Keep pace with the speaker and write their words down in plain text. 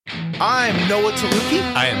I'm Noah Taluki.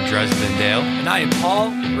 I am Dresden Dale. And I am Paul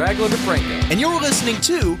Ragler DeFranco. And you're listening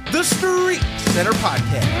to the StreakCenter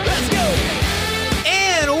Podcast. Let's go!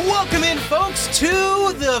 And welcome in, folks, to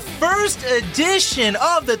the first edition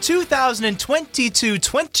of the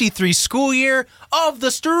 2022-23 school year of the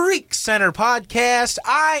StreakCenter Podcast.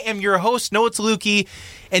 I am your host, Noah Taluki,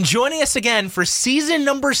 and joining us again for season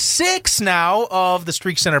number 6 now of the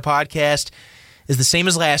StreakCenter Podcast is the same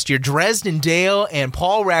as last year, Dresden Dale and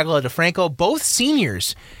Paul Ragler DeFranco, both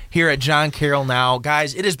seniors here at John Carroll now.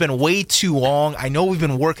 Guys, it has been way too long. I know we've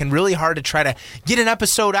been working really hard to try to get an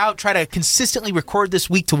episode out, try to consistently record this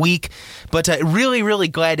week to week, but really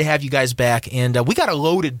glad to have you guys back. And we got a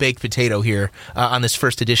loaded baked potato here on this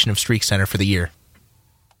first edition of StreakCenter for the year.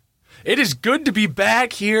 It is good to be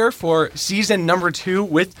back here for season number 2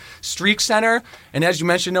 with StreakCenter. And as you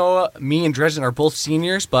mentioned, Noah, me and Dresden are both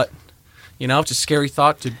seniors, but you know, it's a scary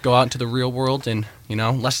thought to go out into the real world in,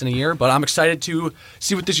 less than a year. But I'm excited to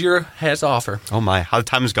see what this year has to offer. Oh, my. How the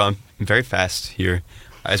time has gone very fast here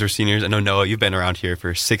as we're seniors. I know, Noah, you've been around here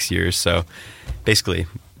for 6 years. So basically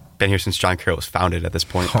been here since John Carroll was founded at this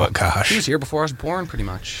point. Oh, gosh. He was here before I was born, pretty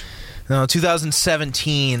much. No,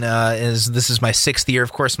 2017 this is my 6th year.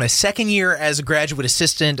 Of course, my 2nd year as a graduate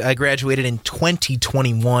assistant. I graduated in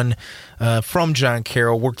 2021 from John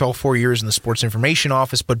Carroll. Worked all 4 years in the sports information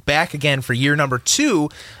office, but back again for year number 2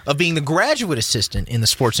 of being the graduate assistant in the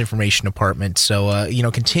sports information department. So,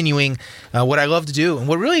 continuing what I love to do,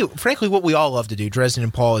 and frankly, what we all love to do, Dresden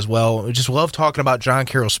and Paul as well. We just love talking about John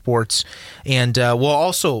Carroll sports. And we'll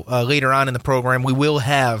also, later on in the program, we will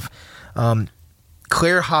have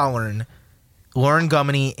Claire Hollern, Lauren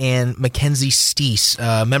Gumeny, and Mackenzie Stease,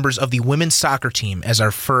 members of the women's soccer team, as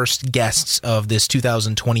our first guests of this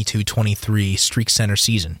 2022-23 StreakCenter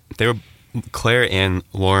season. They were Claire and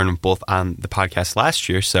Lauren both on the podcast last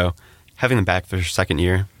year, so having them back for their 2nd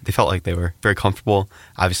year, they felt like they were very comfortable.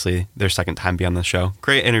 Obviously, their 2nd time being on the show.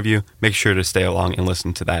 Great interview. Make sure to stay along and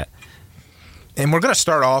listen to that. And we're going to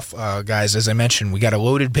start off, guys, as I mentioned, we got a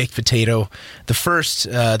loaded baked potato. The first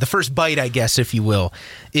bite, I guess, if you will,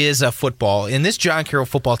 is football. And this John Carroll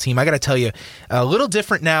football team, I got to tell you, a little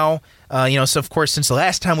different now. So of course, since the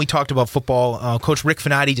last time we talked about football, Coach Rick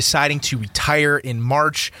Finati deciding to retire in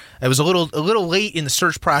March. It was a little late in the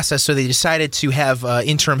search process, so they decided to have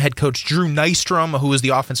interim head coach Drew Nystrom, who was the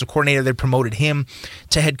offensive coordinator. They promoted him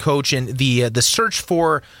to head coach, and the search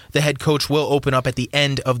for the head coach will open up at the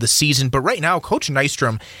end of the season. But right now, Coach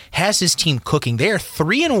Nystrom has his team cooking. They are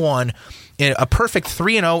 3-1. A perfect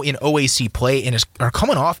 3-0 in OAC play, and are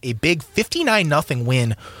coming off a big 59-0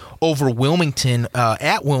 win over Wilmington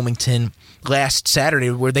at Wilmington last Saturday,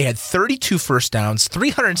 where they had 32 first downs,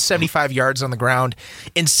 375 yards on the ground,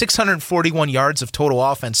 and 641 yards of total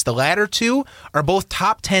offense. The latter two are both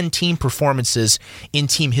top 10 team performances in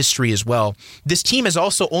team history as well. This team has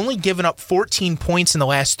also only given up 14 points in the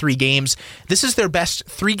last 3 games. This is their best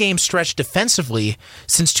 3-game stretch defensively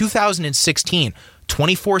since 2016.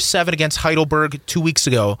 24-7 against Heidelberg 2 weeks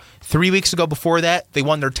ago. 3 weeks ago before that, they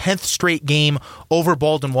won their 10th straight game over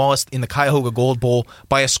Baldwin Wallace in the Cuyahoga Gold Bowl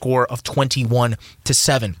by a score of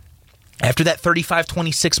 21-7. After that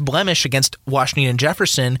 35-26 blemish against Washington and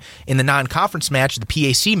Jefferson in the non-conference match, the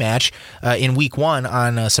PAC match, in week 1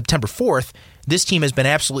 on September 4th, this team has been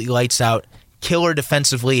absolutely lights out, killer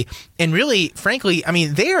defensively, and really, frankly, I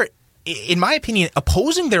mean, they are, in my opinion,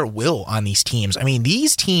 opposing their will on these teams. I mean,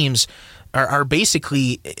 these teams are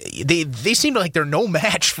basically, they seem like they're no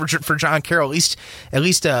match for John Carroll, at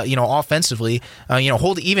least offensively.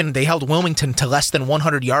 They held Wilmington to less than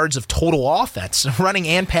 100 yards of total offense, running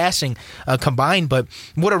and passing combined. But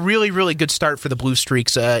what a really good start for the Blue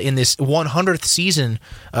Streaks in this 100th season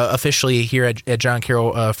officially here at John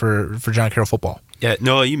Carroll for John Carroll football. Yeah,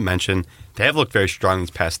 Noah, you mentioned they have looked very strong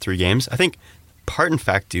these past 3 games. I think part in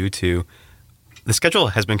fact due to the schedule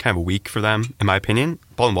has been kind of weak for them, in my opinion.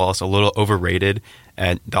 Baldwin Wallace a little overrated,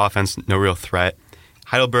 and the offense no real threat.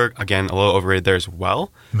 Heidelberg, again, a little overrated there as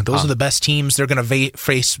well. But those are the best teams they're going to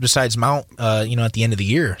face besides Mount, at the end of the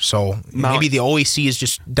year. So maybe the OAC is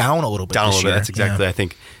just down a little bit. That's exactly, I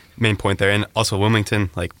think, main point there. And also Wilmington,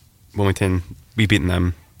 we've beaten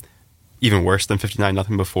them even worse than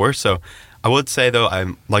 59-0 before. So I would say, though, I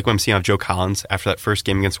like what I'm seeing of Joe Collins after that first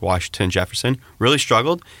game against Washington and Jefferson. Really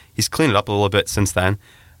struggled. He's cleaned it up a little bit since then.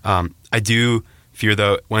 I do fear,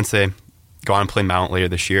 though, once they go on and play Mount later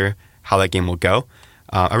this year, how that game will go.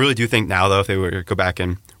 I really do think now, though, if they were to go back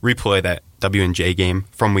and replay that W&J game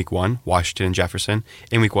from Week 1, Washington and Jefferson,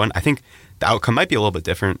 in Week 1, I think the outcome might be a little bit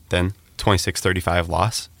different than 26-35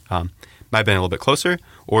 loss. Might have been a little bit closer,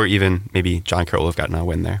 or even maybe John Carroll would have gotten a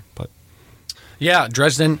win there. But yeah,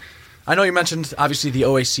 Dresden, I know you mentioned, obviously, the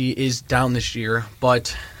OAC is down this year,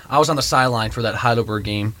 but I was on the sideline for that Heidelberg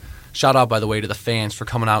game. Shout out, by the way, to the fans for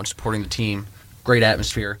coming out and supporting the team. Great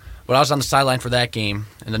atmosphere. But I was on the sideline for that game,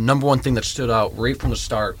 and the number one thing that stood out right from the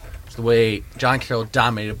start was the way John Carroll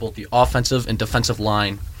dominated both the offensive and defensive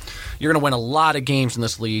line. You're going to win a lot of games in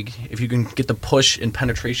this league if you can get the push and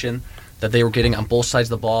penetration that they were getting on both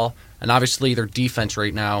sides of the ball. And obviously their defense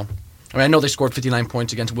right now, I mean, I know they scored 59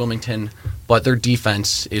 points against Wilmington, but their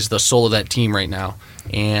defense is the soul of that team right now.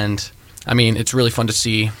 And, I mean, it's really fun to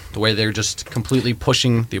see the way they're just completely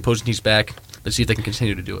pushing the opposing teams back. Let's see if they can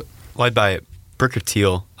continue to do it. Led by Brooker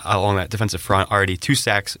Teal along that defensive front, already 2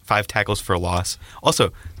 sacks, 5 tackles for a loss.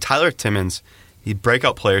 Also, Tyler Timmons, the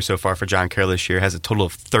breakout player so far for John Carroll this year, has a total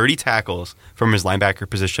of 30 tackles from his linebacker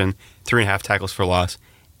position, 3.5 tackles for a loss,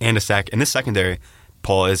 and a sack. And this secondary,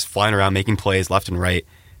 Paul, is flying around making plays left and right.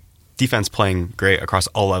 Defense playing great across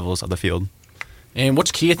all levels of the field. And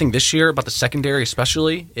what's key, I think, this year about the secondary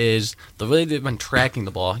especially is the way they've been tracking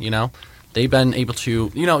the ball, They've been able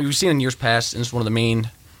to, you've seen in years past, and it's one of the main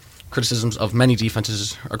criticisms of many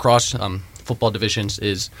defenses across football divisions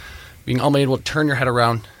is being able to turn your head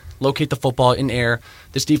around, locate the football in air.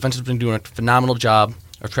 This defense has been doing a phenomenal job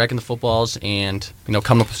of tracking the footballs and,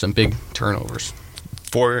 coming up with some big turnovers.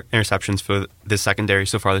 4 interceptions for this secondary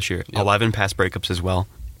so far this year. Yep. 11 pass breakups as well.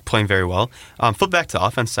 Playing very well. Flip back to the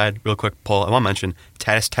offense side real quick, Paul. I want to mention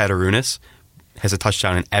Tadas Tatarunas has a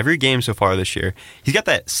touchdown in every game so far this year. He's got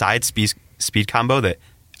that side speed combo that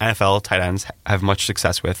NFL tight ends have much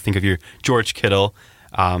success with. Think of your George Kittle,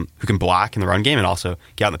 who can block in the run game and also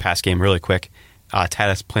get out in the pass game really quick.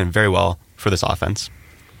 Tadas playing very well for this offense.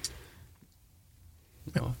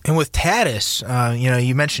 And with Tadas,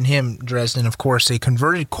 you mentioned him, Dresden, of course, a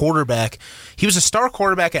converted quarterback. He was a star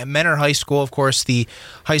quarterback at Menor High School, of course, the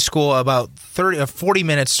high school about 40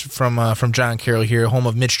 minutes from John Carroll here, home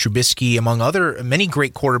of Mitch Trubisky, among many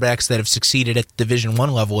great quarterbacks that have succeeded at the Division I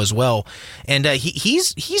level as well. And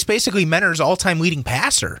he's basically Menor's all-time leading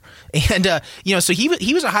passer. And so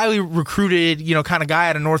he was a highly recruited kind of guy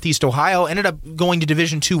out of Northeast Ohio. Ended up going to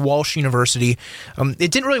Division II Walsh University.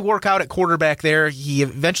 It didn't really work out at quarterback there. He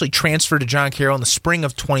eventually transferred to John Carroll in the spring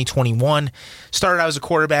of 2021. Started out as a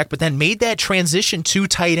quarterback, but then made that transition to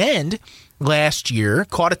tight end last year.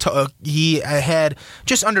 He had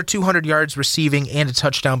just under 200 yards receiving and a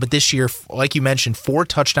touchdown, but this year, like you mentioned, 4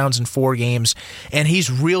 touchdowns in 4 games, and he's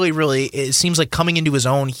really, really, it seems like coming into his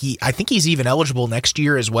own. I think he's even eligible next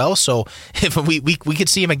year as well, so if we could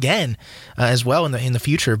see him again as well in the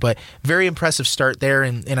future, but very impressive start there,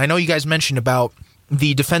 and I know you guys mentioned about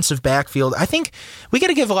the defensive backfield. I think we got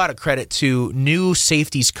to give a lot of credit to new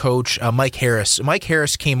safeties coach Mike Harris. Mike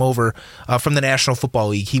Harris came over from the National Football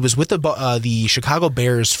League. He was with the Chicago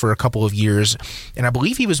Bears for a couple of years, and I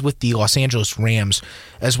believe he was with the Los Angeles Rams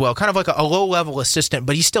as well. Kind of like a low-level assistant,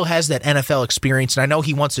 but he still has that NFL experience, and I know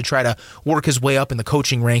he wants to try to work his way up in the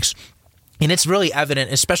coaching ranks. And it's really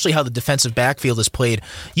evident, especially how the defensive backfield is played.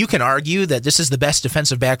 You can argue that this is the best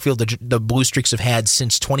defensive backfield the Blue Streaks have had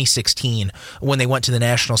since 2016 when they went to the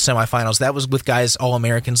national semifinals. That was with guys,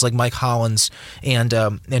 All-Americans like Mike Hollins and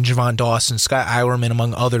Javon Dawson, Scott Eilerman,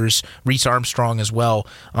 among others, Reese Armstrong as well.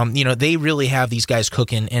 They really have these guys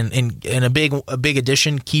cooking. And a big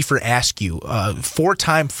addition, Kiefer Askew,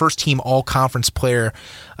 4-time first-team All-Conference player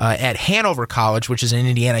at Hanover College, which is in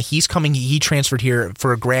Indiana. He transferred here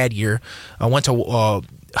for a grad year. Went to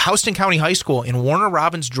Houston County High School in Warner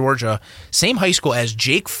Robins, Georgia. Same high school as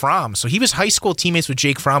Jake Fromm. So he was high school teammates with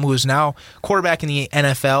Jake Fromm, who is now quarterback in the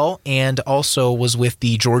NFL and also was with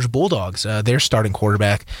the Georgia Bulldogs, their starting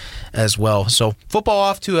quarterback as well. So football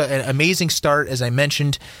off to an amazing start, as I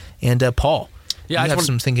mentioned. And Paul, you have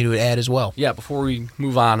something to add as well. Yeah, before we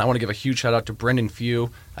move on, I want to give a huge shout out to Brendan Few.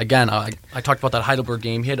 Again, I talked about that Heidelberg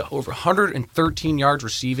game. He had over 113 yards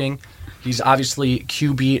receiving. He's obviously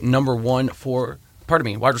QB number 1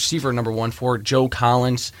 wide receiver number 1 for Joe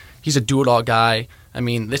Collins. He's a do-it-all guy. I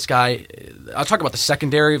mean, this guy, I'll talk about the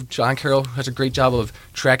secondary of John Carroll, who has a great job of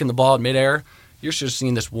tracking the ball in midair. You're just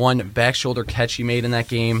seeing this one back shoulder catch he made in that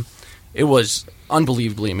game. It was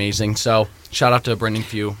unbelievably amazing. So, shout out to Brendan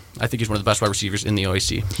Few. I think he's one of the best wide receivers in the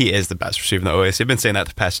OAC. He is the best receiver in the OAC. I've been saying that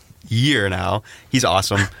the past year now. He's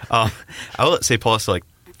awesome. I will say, Paul, so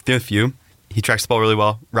Few, he tracks the ball really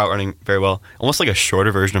well, route running very well. Almost like a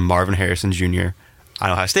shorter version of Marvin Harrison Jr. on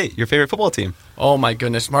Ohio State, your favorite football team. Oh, my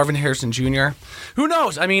goodness. Marvin Harrison Jr. Who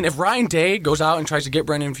knows? I mean, if Ryan Day goes out and tries to get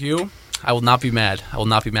Brendan Few, I will not be mad. I will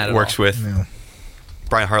not be mad at all. Works with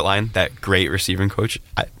Brian Hartline, that great receiving coach.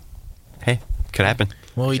 Could Could happen.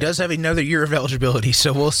 Well, he does have another year of eligibility,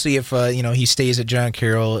 so we'll see if he stays at John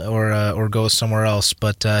Carroll or goes somewhere else.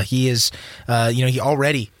 But he is he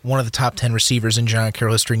already one of the top 10 receivers in John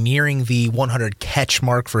Carroll history, nearing the 100 catch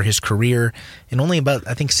mark for his career. In only about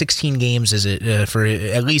 16 games is it for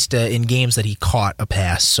at least in games that he caught a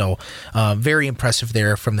pass. So very impressive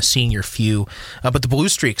there from the senior few. But the Blue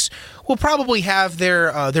Streaks will probably have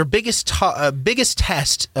their biggest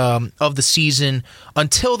test of the season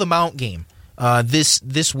until the Mount game.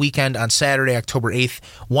 This weekend on Saturday, October 8th,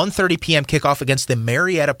 1:30 p.m. kickoff against the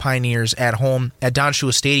Marietta Pioneers at home at Don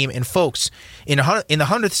Shula Stadium. And folks, in the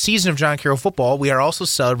 100th season of John Carroll football, we are also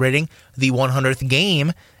celebrating the 100th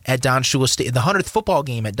game at Don Shula Stadium, the 100th football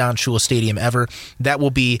game at Don Shula Stadium ever. That will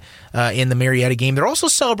be in the Marietta game. They're also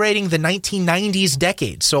celebrating the 1990s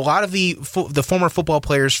decade. So a lot of the former football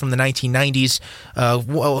players from the 1990s,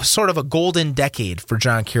 sort of a golden decade for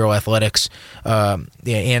John Carroll athletics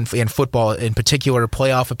and football in particular.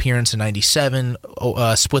 Playoff appearance in 97,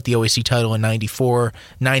 split the OAC title in 94,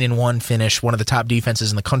 9-1 finish, one of the top defenses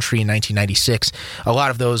in the country in 1996. A lot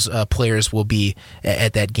of those players will be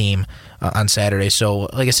at that game on Saturday. So,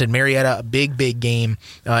 like I said, Marietta, a big game.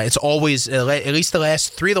 It's always, at least the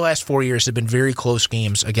last 4 years have been very close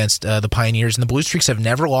games against the Pioneers, and the Blue Streaks have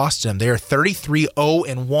never lost them. They are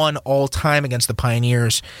 33-0-1 all time against the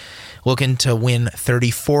Pioneers, looking to win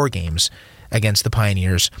 34 games against the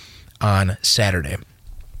Pioneers on Saturday.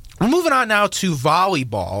 We're moving on now to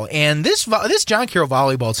volleyball, and this John Carroll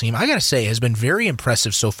volleyball team, I gotta say, has been very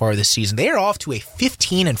impressive so far this season. They are off to a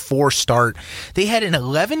 15-4 start. They had an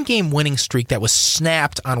 11-game winning streak that was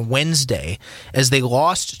snapped on Wednesday as they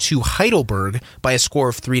lost to Heidelberg by a score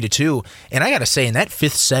of 3-2. And I gotta say, in that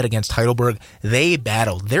fifth set against Heidelberg, they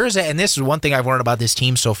battled. And this is one thing I've learned about this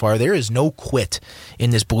team so far. There is no quit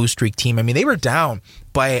in this Blue Streak team. I mean, they were down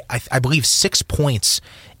by, I believe, 6 points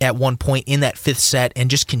at one point in that fifth set, and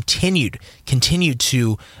just continued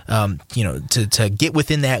to to get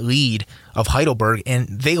within that lead of Heidelberg, and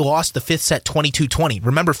they lost the fifth set 22-20.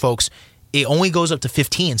 Remember, folks, it only goes up to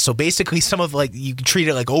 15, so basically you can treat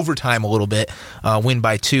it like overtime a little bit, win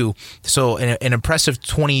by 2. So an impressive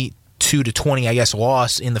 22-20, I guess,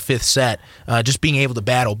 loss in the fifth set, just being able to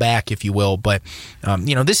battle back, if you will. But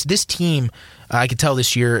this team, I could tell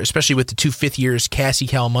this year, especially with the 2 fifth years, Cassie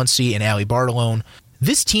Calamuncy and Allie Bartolone,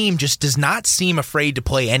 this team just does not seem afraid to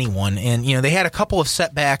play anyone. And, they had a couple of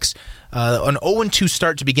setbacks, an 0-2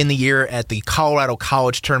 start to begin the year at the Colorado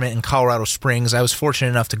College Tournament in Colorado Springs. I was fortunate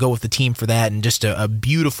enough to go with the team for that, and just a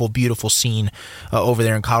beautiful, beautiful scene over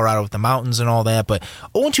there in Colorado with the mountains and all that. But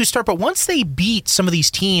 0-2 start, but once they beat some of these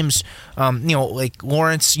teams, like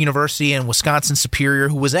Lawrence University and Wisconsin Superior,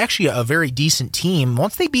 who was actually a very decent team,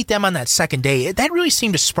 once they beat them on that second day, that really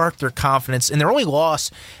seemed to spark their confidence. And their only loss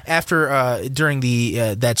after during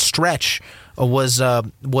that stretch was a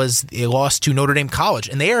loss to Notre Dame College,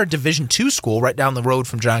 and they are a Division II school right down the road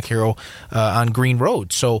from John Carroll on Green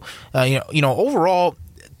Road. So overall,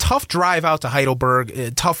 tough drive out to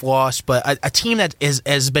Heidelberg, tough loss, but a team that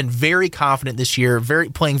has been very confident this year,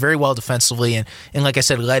 playing very well defensively, and like I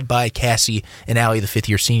said, led by Cassie and Allie, the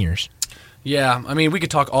fifth-year seniors. Yeah, I mean, we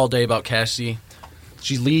could talk all day about Cassie.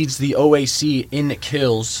 She leads the OAC in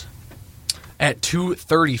kills at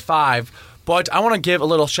 235. But I want to give a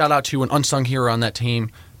little shout-out to an unsung hero on that team,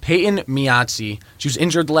 Peyton Miazzi. She was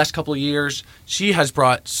injured the last couple of years. She has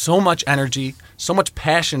brought so much energy, so much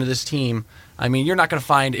passion to this team. I mean, you're not going to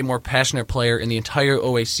find a more passionate player in the entire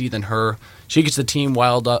OAC than her. She gets the team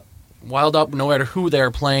wild up no matter who they're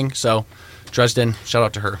playing. So, Dresden, shout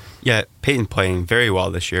out to her. Yeah, Peyton playing very well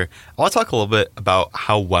this year. I want to talk a little bit about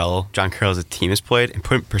how well John Carroll as a team has played and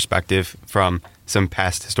put in perspective from some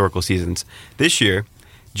past historical seasons. This year,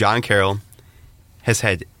 John Carroll has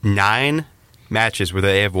had 9 matches where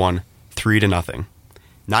they have won 3-0.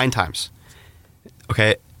 9 times.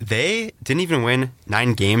 Okay, they didn't even win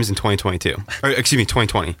 9 games in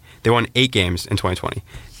 2020. They won 8 games in 2020.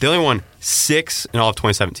 They only won 6 in all of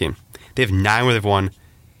 2017. They have 9 where they've won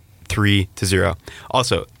 3-0.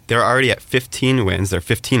 Also, they're already at 15 wins. They're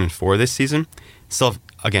 15-4 this season. Still,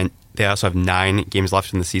 again, they also have 9 games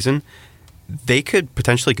left in the season. They could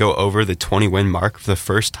potentially go over the 20-win mark for the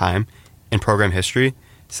first time in program history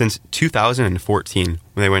since 2014,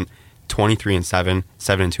 when they went 23-7,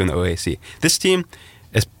 7-2 in the OAC. This team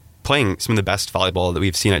is playing some of the best volleyball that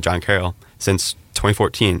we've seen at John Carroll since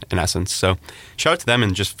 2014, in essence. So shout out to them,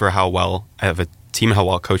 and just for how well of a team, how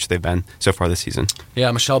well coached they've been so far this season. Yeah,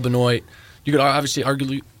 Michelle Benoit, you could obviously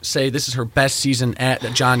arguably say this is her best season at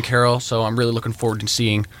John Carroll, so I'm really looking forward to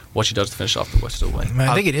seeing what she does to finish off the rest of the way.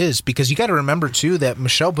 I think it is, because you got to remember too that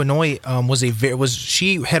Michelle Benoit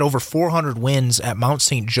she had over 400 wins at Mount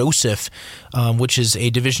St. Joseph, which is a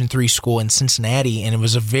Division III school in Cincinnati, and it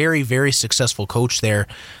was a very, very successful coach there.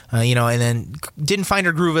 And then didn't find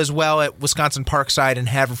her groove as well at Wisconsin Parkside and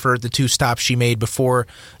Haverford, the 2 stops she made before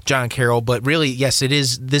John Carroll. But really, yes,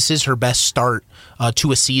 this is her best start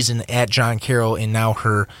to a season at John Carroll, and now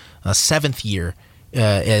her 7th year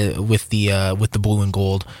with the blue and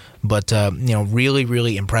gold. But really,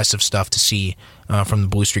 really impressive stuff to see from the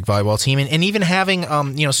Blue Streak volleyball team, and even having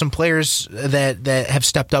some players that have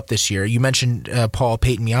stepped up this year. You mentioned Paul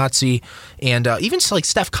Peyton Miazzi, and even like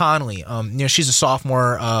Steph Conley. She's a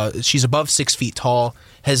sophomore. She's above 6 feet tall.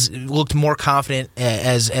 Has looked more confident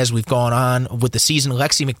as we've gone on with the season.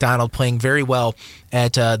 Lexi McDonald playing very well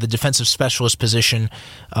at the defensive specialist position,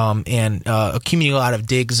 and accumulating a lot of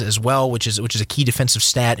digs as well, which is a key defensive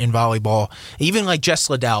stat in volleyball. Even like Jess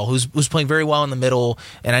Liddell, who's playing very well in the middle,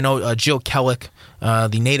 and I know Jill Kellick,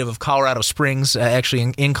 the native of Colorado Springs,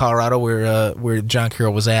 actually in Colorado where John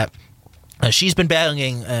Carroll was at. She's been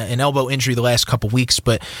battling an elbow injury the last couple weeks,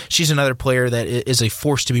 but she's another player that is a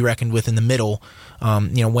force to be reckoned with in the middle,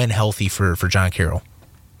 when healthy for John Carroll.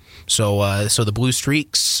 So the Blue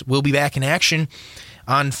Streaks will be back in action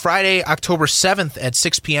on Friday, October 7th at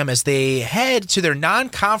 6 p.m. as they head to their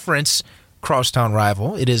non-conference crosstown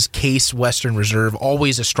rival. It is Case Western Reserve,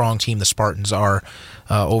 always a strong team the Spartans are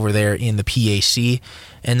over there in the PAC.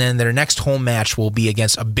 And then their next home match will be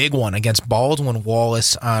against a big one, against Baldwin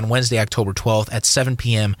Wallace on Wednesday, October 12th at 7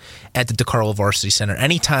 p.m. at the DeCarlo Varsity Center.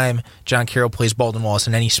 Anytime John Carroll plays Baldwin Wallace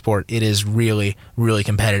in any sport, it is really, really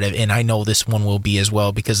competitive. And I know this one will be as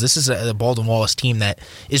well, because this is a Baldwin Wallace team that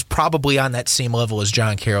is probably on that same level as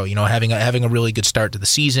John Carroll, having a really good start to the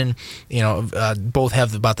season. Both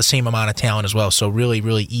have about the same amount of talent as well. So really,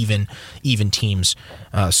 really even teams.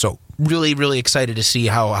 So really, really excited to see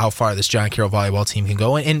how far this John Carroll volleyball team can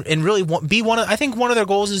go, and really be one of, I think one of their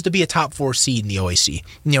goals is to be a top 4 seed in the OAC.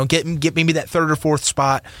 Get maybe that 3rd or 4th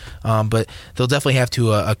spot, but they'll definitely have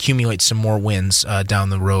to accumulate some more wins down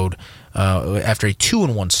the road after a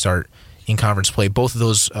 2-1 start in conference play. Both of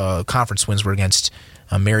those conference wins were against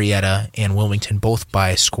Marietta and Wilmington, both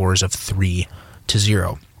by scores of 3-0.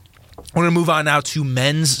 We're going to move on now to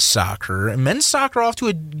men's soccer. Men's soccer off to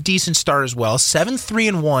a decent start as well.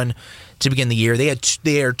 7-3-1 to begin the year. They are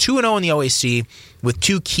 2-0 in the OAC with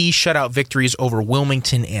 2 key shutout victories over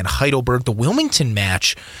Wilmington and Heidelberg. The Wilmington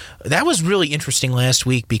match, that was really interesting last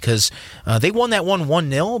week because they won that one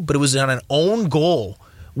 1-0, but it was on an own goal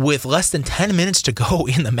with less than 10 minutes to go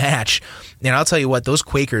in the match. And I'll tell you what, those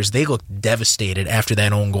Quakers, they looked devastated after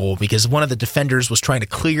that own goal because one of the defenders was trying to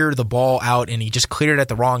clear the ball out and he just cleared it at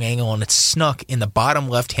the wrong angle and it snuck in the bottom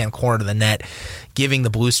left-hand corner of the net, giving the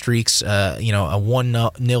Blue Streaks a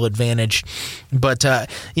 1-0 advantage. But,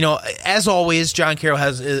 as always, John Carroll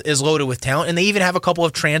is loaded with talent, and they even have a couple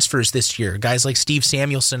of transfers this year. Guys like Steve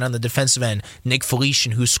Samuelson on the defensive end, Nick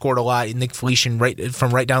Felician, who scored a lot, Nick Felician right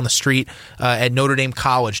down the street at Notre Dame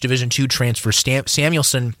College, Division II transfer.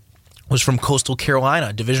 Samuelson was from Coastal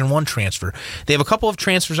Carolina, Division I transfer. They have a couple of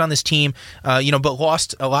transfers on this team, but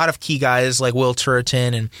lost a lot of key guys like Will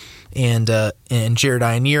Turretin and Jared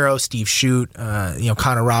Ionero, Steve Shute,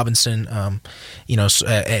 Connor Robinson, at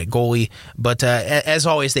goalie. But as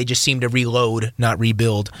always, they just seem to reload, not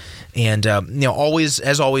rebuild. And always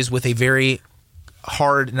with a very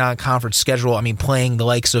hard non-conference schedule. I mean, playing the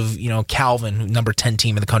likes of Calvin, number 10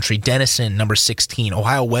 team in the country, Denison, number 16,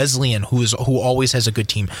 Ohio Wesleyan, who always has a good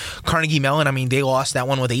team, Carnegie Mellon. I mean, they lost that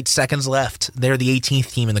one with 8 seconds left. They're the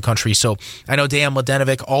 18th team in the country. So I know Dan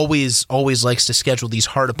Mladenovic always likes to schedule these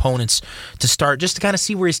hard opponents to start just to kind of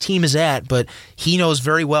see where his team is at. But he knows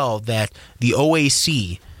very well that the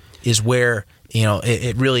OAC is where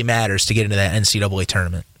it really matters to get into that NCAA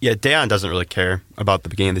tournament. Yeah, Dayon doesn't really care about the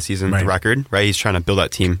beginning of the season, the record, right? He's trying to build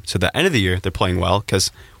that team. So at the end of the year, they're playing well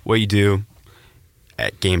because what you do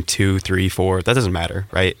at game 2, 3, 4, that doesn't matter,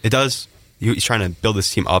 right? It does. He's trying to build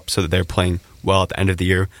this team up so that they're playing well at the end of the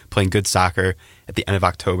year, playing good soccer at the end of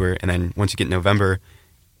October, and then once you get November,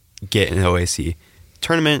 get an OAC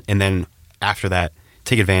tournament, and then after that,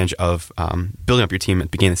 take advantage of building up your team at the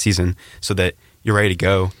beginning of the season so that you're ready to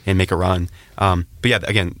go and make a run. But yeah,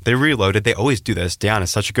 again, they reloaded. They always do this. Dayon is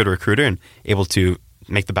such a good recruiter and able to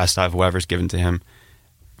make the best out of whoever's given to him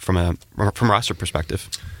from a roster perspective.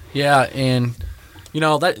 Yeah, and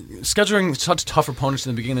that scheduling such tough opponents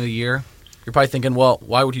in the beginning of the year, you're probably thinking, well,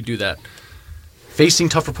 why would you do that? Facing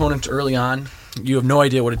tough opponents early on, you have no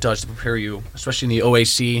idea what it does to prepare you, especially in the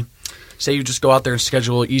OAC. Say you just go out there and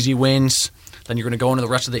schedule easy wins, then you're going to go into the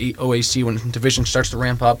rest of the OAC when division starts to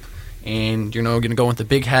ramp up. and you're going to go with the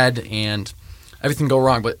big head and everything go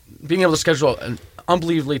wrong. But being able to schedule an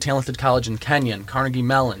unbelievably talented college in Kenyon, Carnegie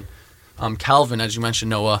Mellon, Calvin, as you mentioned,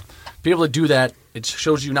 Noah, be able to do that, it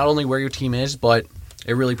shows you not only where your team is, but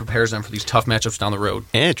it really prepares them for these tough matchups down the road.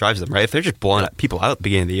 And it drives them, right? If they're just blowing people out at the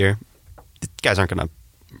beginning of the year, the guys aren't going to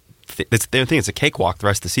they think it's a cakewalk the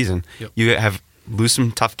rest of the season. Yep. You lose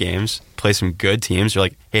some tough games, play some good teams. You're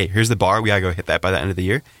like, hey, here's the bar. We got to go hit that by the end of the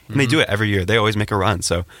year. And they do it every year. They always make a run.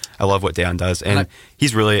 So I love what Deion does. And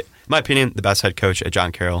he's really, in my opinion, the best head coach at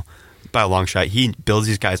John Carroll by a long shot. He builds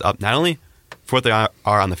these guys up not only for what they are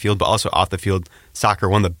on the field, but also off the field. Soccer,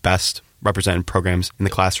 one of the best represented programs in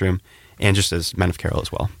the classroom, and just as men of Carroll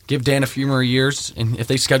as well. Give Dan a few more years, and if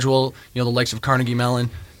they schedule the likes of Carnegie Mellon,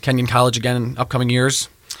 Kenyon College again in upcoming years,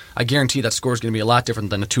 I guarantee that score is going to be a lot different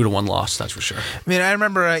than a 2-1 loss. That's for sure. I mean, I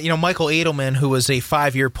remember Michael Edelman, who was a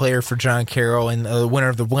 5-year player for John Carroll and the winner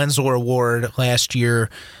of the Wensler Award last year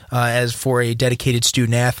as for a dedicated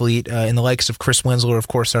student athlete, and the likes of Chris Wensler, of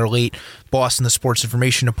course, our late boss in the sports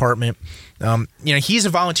information department. He's a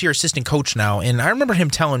volunteer assistant coach now, and I remember him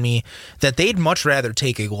telling me that they'd much rather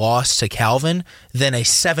take a loss to Calvin than a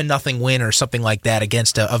 7-0 win or something like that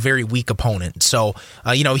against a very weak opponent. So,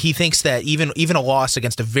 he thinks that even a loss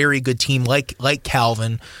against a very good team like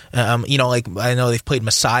Calvin, like I know they've played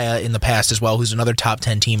Messiah in the past as well, who's another top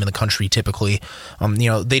 10 team in the country typically.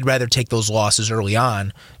 They'd rather take those losses early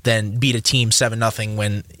on than beat a team 7-0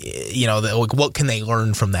 when, what can they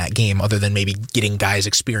learn from that game other than maybe getting guys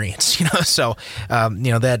experience, So,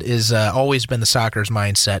 that is always been the Soccer's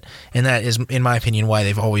mindset, and that is, in my opinion, why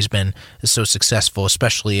they've always been so successful,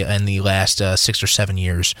 especially in the last 6 or 7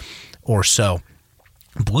 years or so.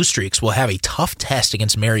 Blue Streaks will have a tough test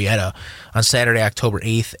against Marietta on Saturday, October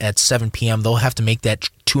 8th at 7 p.m. They'll have to make that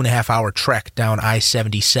 2.5-hour trek down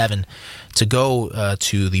I-77 to go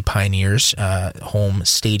to the Pioneers' home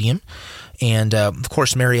stadium. And, of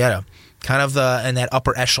course, Marietta, kind of in that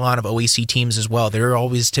upper echelon of OAC teams as well. They're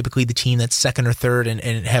always typically the team that's second or third,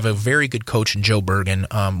 and have a very good coach in Joe Bergen,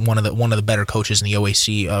 one of the better coaches in the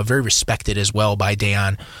OAC, very respected as well by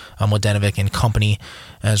Dejan Mladenovic and company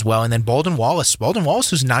as well. And then Baldwin Wallace,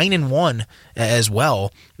 who's 9-1 as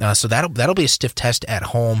well. So that'll be a stiff test at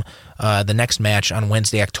home. The next match on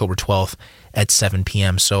Wednesday, October 12th at 7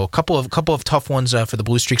 p.m. So a couple of tough ones for the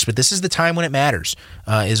Blue Streaks, but this is the time when it matters,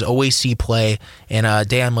 is OAC play, and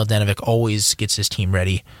Dejan Mladenovic always gets his team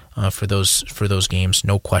ready for those games,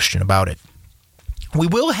 no question about it. We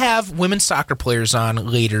will have women's soccer players on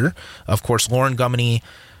later. Of course, Lauren Gumeny,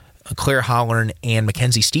 Claire Hollern, and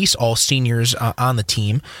Mackenzie Stease, all seniors on the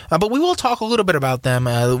team. But we will talk a little bit about them.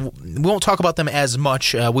 We won't talk about them as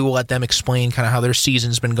much. We will let them explain kind of how their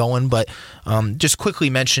season's been going. But just quickly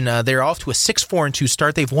mention, they're off to a 6-4-2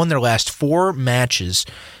 start. They've won their last 4 matches,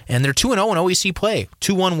 and they're 2-0 in OAC play.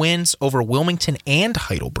 2-1 wins over Wilmington and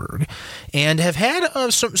Heidelberg, and have had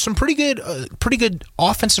some pretty good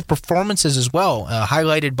offensive performances as well,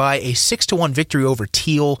 highlighted by a 6-1 victory over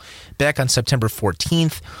Teal back on September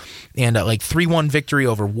 14th. And 3-1 victory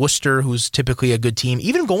over Worcester, who's typically a good team.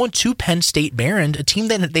 Even going to Penn State Barron, a team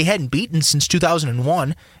that they hadn't beaten since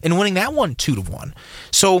 2001, and winning that one 2-1.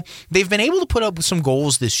 So they've been able to put up some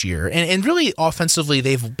goals this year. And really offensively,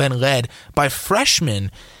 they've been led by freshman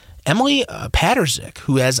Emily Paterzik,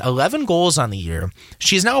 who has 11 goals on the year.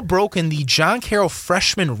 She has now broken the John Carroll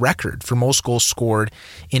freshman record for most goals scored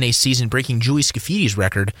in a season, breaking Julie Scaffidi's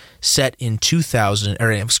record set in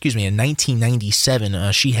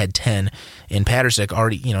 1997. She had 10, and Paterzik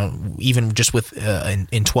already, even just with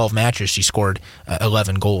in 12 matches, she scored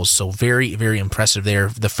 11 goals. So very, very impressive there.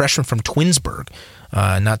 The freshman from Twinsburg,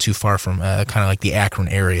 not too far from kind of like the Akron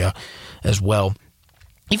area as well.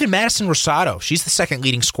 Even Madison Rosado, she's the second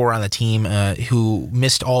leading scorer on the team, who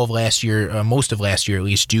missed all of last year, most of last year at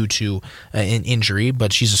least, due to an injury.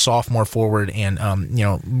 But she's a sophomore forward, and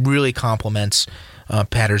really complements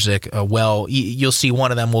Paterzik well. You'll see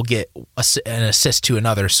one of them will get an assist to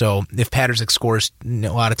another. So if Paterzik scores, a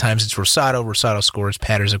lot of times it's Rosado. Rosado scores,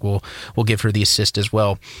 Paterzik will give her the assist as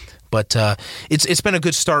well. But it's been a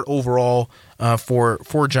good start overall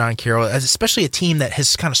for John Carroll, especially a team that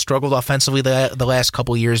has kind of struggled offensively the last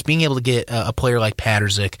couple of years. Being able to get a player like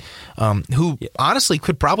Paterzik, who honestly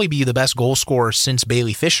could probably be the best goal scorer since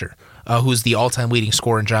Bailey Fisher, who's the all-time leading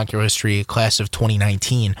scorer in John Carroll history, class of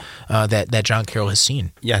 2019, that John Carroll has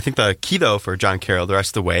seen. Yeah, I think the key, though, for John Carroll the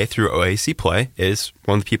rest of the way through OAC play is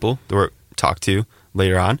one of the people that we'll talk to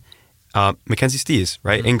later on, Mackenzie Stease,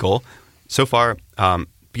 right, in goal. So far,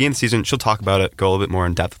 beginning of the season, she'll talk about it, go a little bit more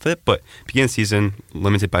in depth with it, but beginning of the season,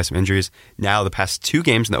 limited by some injuries. Now, the past 2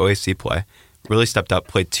 games in the OAC play, really stepped up,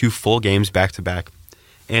 played 2 full games back-to-back,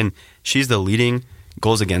 and she's the leading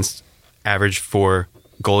goals against average for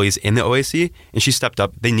goalies in the OAC, and she stepped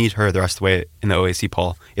up. They need her the rest of the way in the OAC,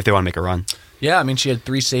 Paul, if they want to make a run. Yeah, I mean, she had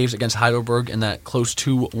 3 saves against Heidelberg in that close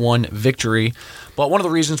 2-1 victory. But one of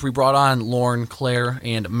the reasons we brought on Lauren, Claire,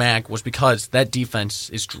 and Mac was because that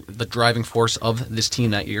defense is the driving force of this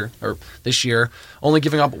team this year. Only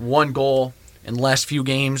giving up 1 goal in the last few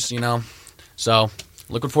games, So,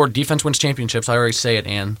 looking forward. Defense wins championships. I already say it,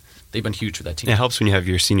 and they've been huge for that team. It helps when you have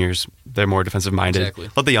your seniors. They're more defensive-minded. Exactly.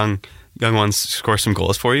 Let the young ones score some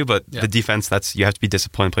goals for you, but the defense, you have to be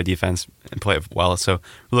disciplined, play defense, and play it well. So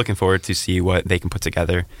we're looking forward to see what they can put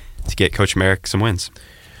together to get Coach Merrick some wins.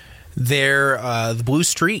 The Blue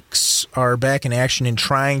Streaks are back in action and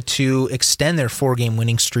trying to extend their 4-game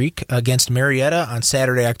winning streak against Marietta on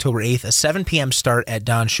Saturday, October 8th, a 7 p.m. start at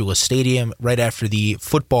Don Shula Stadium right after the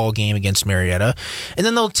football game against Marietta. And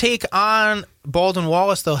then they'll take on Baldwin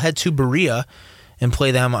Wallace. They'll head to Berea and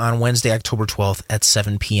play them on Wednesday, October 12th at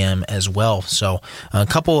 7 p.m. as well. So a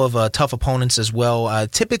couple of tough opponents as well.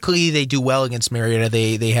 Typically, they do well against Marietta.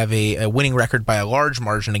 They have a winning record by a large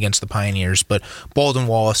margin against the Pioneers, but Baldwin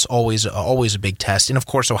Wallace, always a big test. And, of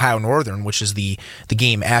course, Ohio Northern, which is the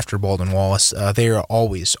game after Baldwin Wallace, they are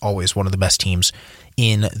always one of the best teams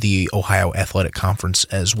in the Ohio Athletic Conference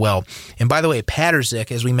as well. And, by the way,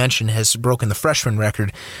 Pattersick, as we mentioned, has broken the freshman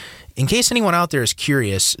record. In case anyone out there is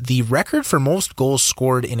curious, the record for most goals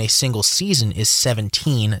scored in a single season is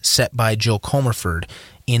 17, set by Jill Comerford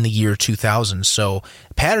in the year 2000. So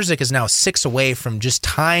Pattersick is now 6 away from just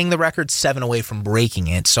tying the record, 7 away from breaking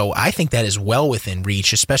it. So I think that is well within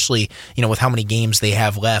reach, especially, with how many games they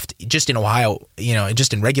have left just in Ohio,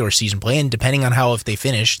 just in regular season play. And depending on if they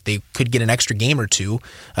finish, they could get an extra game or 2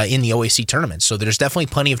 in the OAC tournament. So there's definitely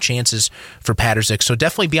plenty of chances for Pattersick. So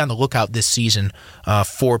definitely be on the lookout this season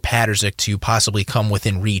for Pattersick to possibly come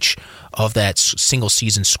within reach of that single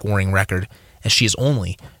season scoring record, as she is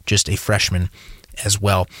only just a freshman as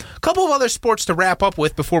well. A couple of other sports to wrap up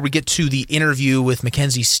with before we get to the interview with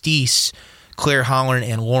Mackenzie Stease, Claire Hollern,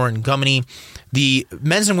 and Lauren Gumeny. The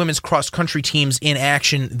men's and women's cross-country teams in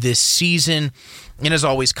action this season. And as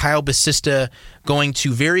always, Kyle Basista going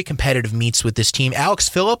to very competitive meets with this team. Alex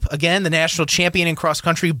Phillip, again, the national champion in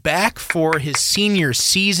cross-country, back for his senior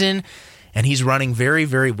season. And he's running very,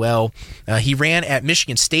 very well. He ran at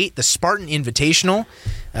Michigan State, the Spartan Invitational,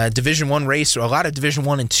 Division I race, so a lot of Division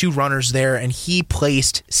I and II runners there, and he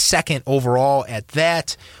placed 2nd overall at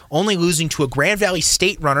that, only losing to a Grand Valley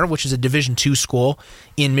State runner, which is a Division II school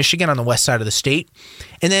in Michigan on the west side of the state.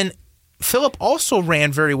 And then Phillip also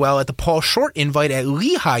ran very well at the Paul Short Invite at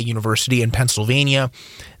Lehigh University in Pennsylvania.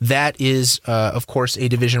 That is, of course, a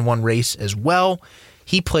Division I race as well.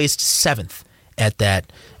 He placed 7th at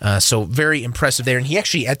that, so very impressive there. And he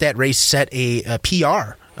actually, at that race, set a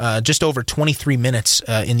PR, just over 23 minutes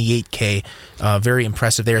in the 8K. Very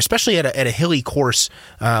impressive there, especially at a hilly course.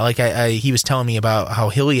 He was telling me about how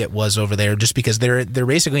hilly it was over there, just because they're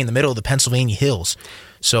basically in the middle of the Pennsylvania hills.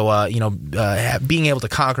 So, being able to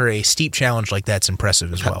conquer a steep challenge like that's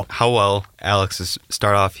impressive as well. How well Alex is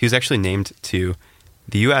start off. He was actually named to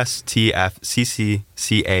the USTF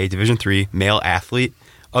CCCA Division III Male Athlete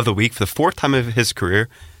of the Week for the 4th time of his career.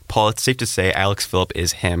 Paul, it's safe to say Alex Phillip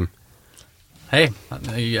is him. Hey,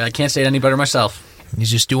 I can't say it any better myself. He's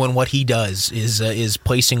just doing what he does, is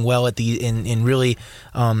placing well at in really,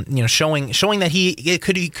 showing that he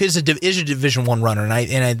is a Division I runner,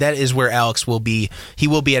 and that is where Alex will be. He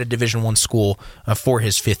will be at a Division I school for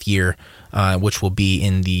his 5th year, which will be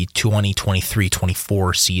in the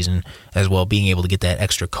 2023-24 season as well, being able to get that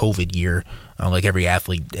extra COVID year, like every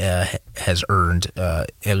athlete has earned,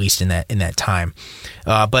 at least in that time.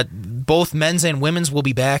 But both men's and women's will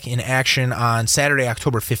be back in action on Saturday,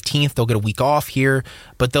 October 15th. They'll get a week off here,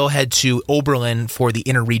 but they'll head to Oberlin for the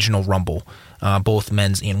Interregional Rumble, both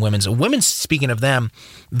men's and women's. Women's, speaking of them,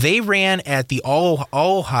 they ran at the All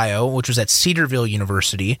Ohio, which was at Cedarville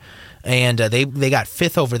University, and they got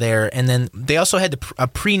 5th over there. And then they also had a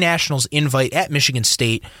pre-nationals invite at Michigan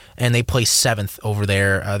State, and they placed 7th over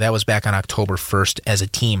there. That was back on October 1st as a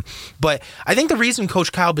team. But I think the reason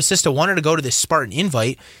Coach Kyle Basista wanted to go to this Spartan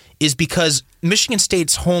invite is because Michigan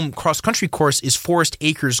State's home cross-country course is Forest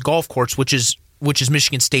Acres Golf Course, which is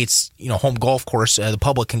Michigan State's home golf course. The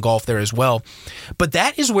public can golf there as well. But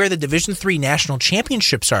that is where the Division III national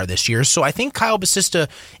championships are this year. So I think Kyle Basista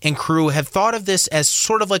and crew have thought of this as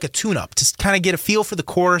sort of like a tune-up to kind of get a feel for the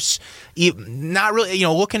course. Not really,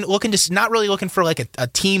 not really looking for like a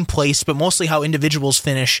team place, but mostly how individuals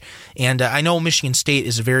finish. And I know Michigan State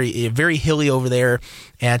is very hilly over there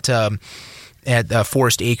at at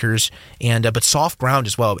Forest Acres, and but soft ground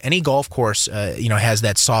as well. Any golf course, has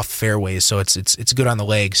that soft fairways, so it's good on the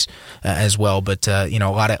legs as well. But a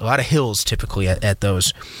lot of hills typically at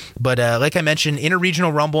those. But like I mentioned,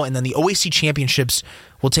 Interregional Rumble, and then the OAC Championships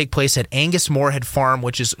will take place at Angus Moorhead Farm,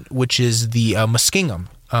 which is the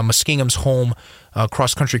Muskingum's home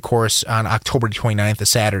cross country course on October 29th, a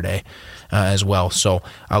Saturday, as well. So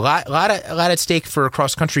a lot at stake for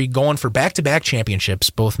cross country, going for back-to-back championships,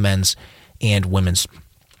 both men's and women's.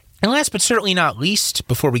 And last but certainly not least,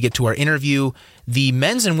 before we get to our interview, the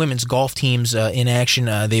men's and women's golf teams in action.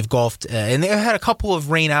 They've golfed, and they've had a couple of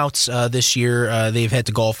rainouts this year. They've had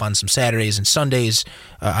to golf on some Saturdays and Sundays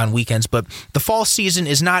on weekends. But the fall season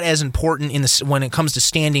is not as important when it comes to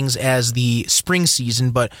standings as the spring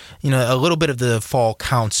season. But a little bit of the fall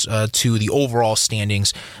counts to the overall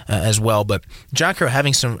standings as well. But John Carroll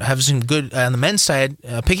having some good on the men's side,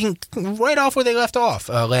 picking right off where they left off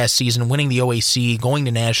last season, winning the OAC, going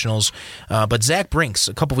to nationals. But Zach Brinks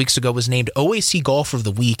a couple weeks ago was named OAC Golfer of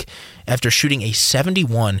the Week after shooting a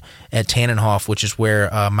 71 at Tannenhof, which is where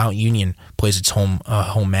Mount Union plays its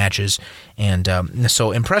home matches. And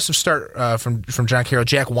so impressive start from John Carroll.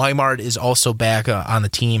 Jack Weimard is also back on the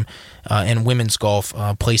team in women's golf,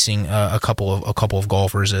 placing a couple of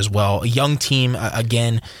golfers as well. A young team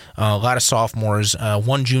again, a lot of sophomores,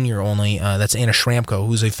 one junior only. That's Anna Shramko,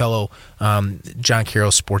 who's a fellow John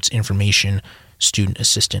Carroll Sports Information student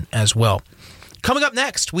assistant as well. Coming up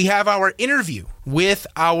next, we have our interview with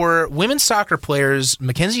our women's soccer players,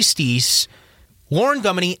 Mackenzie Stease, Lauren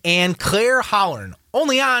Gumeny, and Claire Hollern,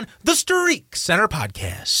 only on the StreakCenter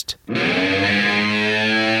podcast.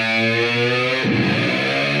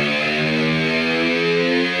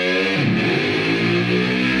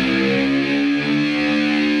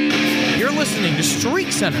 You're listening to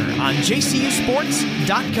StreakCenter on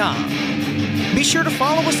JCUSports.com. Be sure to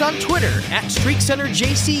follow us on Twitter at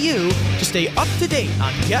StreakCenterJCU to stay up to date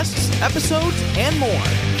on guests, episodes, and more.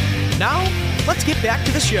 Now, let's get back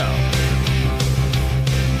to the show.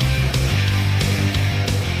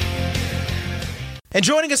 And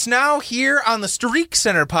joining us now here on the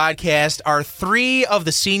StreakCenter podcast are three of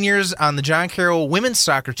the seniors on the John Carroll women's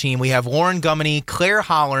soccer team. We have Lauren Gumeny, Claire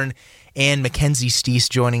Hollern, and Mackenzie Stease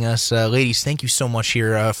joining us. Ladies, thank you so much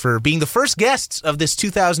here for being the first guests of this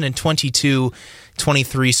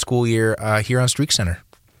 2022-23 school year here on StreakCenter.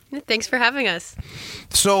 Thanks for having us.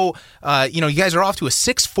 So, you guys are off to a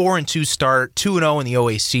 6-4-2 start, 2-0 in the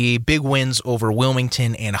OAC, big wins over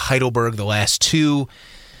Wilmington and Heidelberg the last two.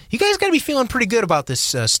 You guys got to be feeling pretty good about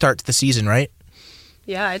this start to the season, right?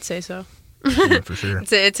 Yeah, I'd say so. Yeah, for sure.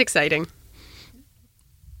 It's exciting.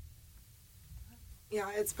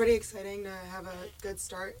 Yeah, it's pretty exciting to have a good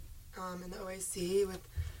start in the OAC with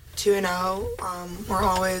 2-0. We're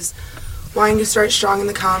always wanting to start strong in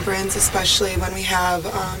the conference, especially when we have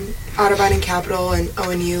Otterbein and Capital and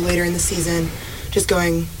ONU later in the season, just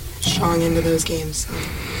going strong into those games. So.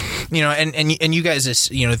 And you guys,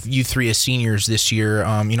 you three as seniors this year,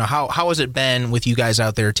 how has it been with you guys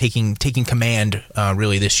out there taking command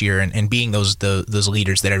really this year and being those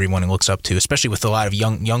leaders that everyone looks up to, especially with a lot of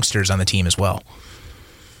youngsters on the team as well?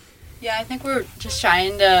 Yeah, I think we're just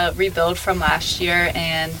trying to rebuild from last year,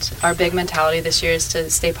 and our big mentality this year is to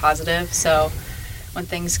stay positive. So when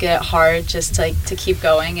things get hard, just to keep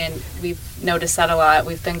going, and we've noticed that a lot.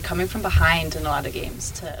 We've been coming from behind in a lot of games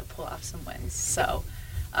to pull off some wins. So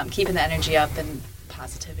keeping the energy up and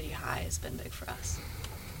positivity high has been big for us.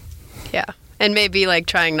 Yeah, and maybe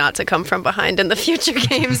trying not to come from behind in the future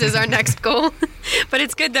games is our next goal. But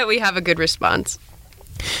it's good that we have a good response.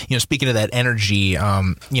 Speaking of that energy,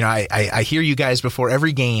 I hear you guys before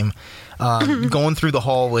every game going through the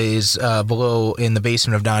hallways below in the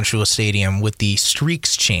basement of Don Shula Stadium with the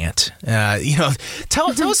Streaks chant.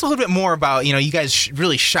 Tell us a little bit more about, you guys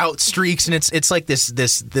really shout Streaks, and it's like this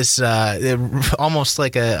almost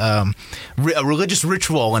like a religious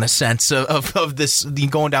ritual in a sense of this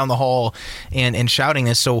going down the hall and shouting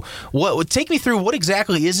this. So take me through what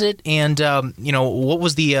exactly is it, and what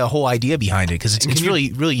was the whole idea behind it, because it's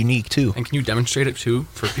really unique too. And can you demonstrate it too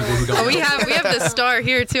for people who don't know? We have the star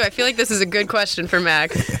here too. I feel like this is a good question for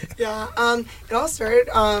Mac. Yeah, it all started,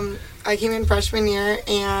 I came in freshman year,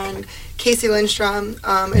 and Casey Lindstrom,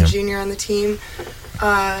 a junior on the team,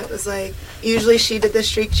 was usually she did the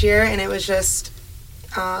streak cheer, and it was just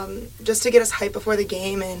to get us hyped before the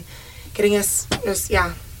game and getting us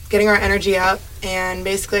getting our energy up. And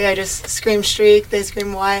basically I just scream streak, they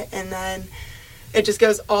scream what, and then it just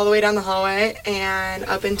goes all the way down the hallway and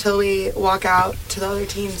up until we walk out to the other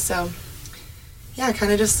team. So, yeah,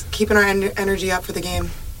 kind of just keeping our energy up for the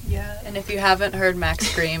game. Yeah, and if you haven't heard Max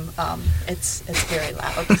scream, it's very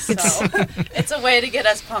loud. So it's a way to get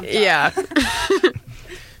us pumped up. Yeah.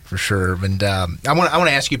 For sure. And I want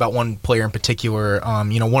to ask you about one player in particular.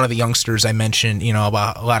 One of the youngsters I mentioned,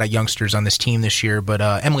 about a lot of youngsters on this team this year, but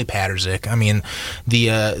Emily Patterzik. I mean,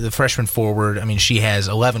 the freshman forward, I mean, she has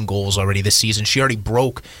 11 goals already this season. She already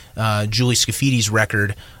broke Julie Scaffidi's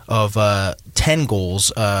record of 10 goals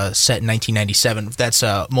set in 1997. That's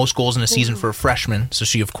most goals in a season for a freshman. So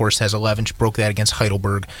she, of course, has 11. She broke that against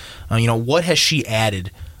Heidelberg. What has she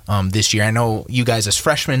added this year? I know you guys as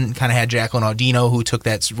freshmen kind of had Jacqueline Audino, who took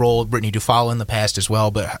that role, Brittany Dufalo in the past as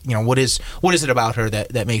well. But what is it about her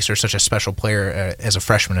that makes her such a special player as a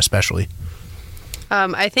freshman, especially?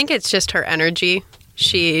 I think it's just her energy.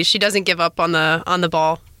 She doesn't give up on the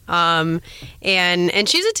ball, and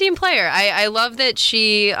she's a team player. I love that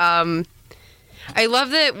she. I love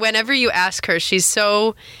that whenever you ask her, she's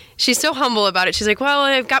so humble about it. She's like, "Well,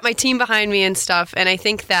 I've got my team behind me and stuff," and I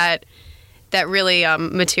think that really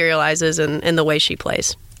materializes in the way she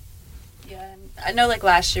plays. Yeah, and I know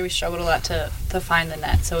last year we struggled a lot to find the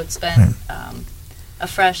net, so it's been a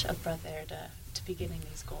breath air to be getting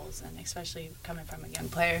these goals, and especially coming from a young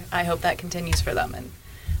player. I hope that continues for them and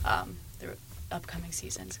the upcoming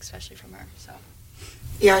seasons, especially from her. So.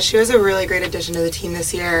 Yeah, she was a really great addition to the team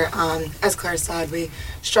this year. As Claire said, we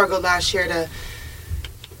struggled last year to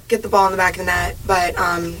get the ball in the back of the net, but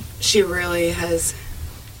she really has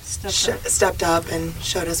stepped up and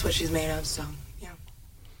showed us what she's made of. So, yeah.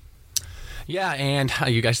 Yeah, and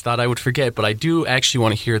you guys thought I would forget, but I do actually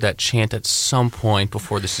want to hear that chant at some point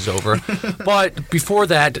before this is over. But before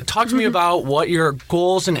that, talk to me about what your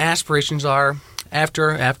goals and aspirations are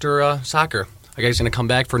after soccer. Are you guys going to come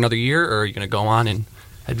back for another year, or are you going to go on and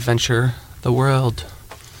adventure the world?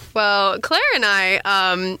 Well, Claire and I,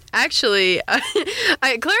 Claire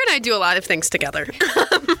and I do a lot of things together.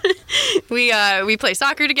 We play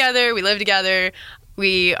soccer together. We live together.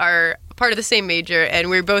 We are part of the same major, and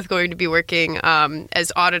we're both going to be working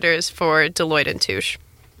as auditors for Deloitte and Touche.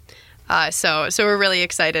 So we're really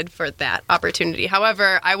excited for that opportunity.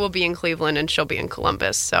 However, I will be in Cleveland, and she'll be in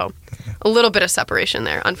Columbus. So a little bit of separation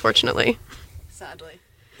there, unfortunately. Sadly.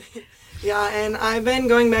 Yeah, and I've been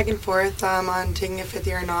going back and forth on taking a fifth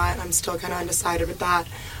year or not. I'm still kind of undecided with that.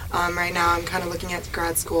 Right now, I'm kind of looking at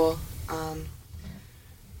grad school,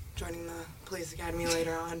 joining the police academy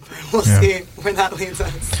later on, but we'll see where that leads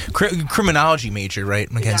us. Criminology major,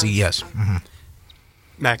 right, Mackenzie? Yeah. Yes. Mm-hmm.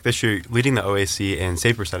 Mac, this year, leading the OAC in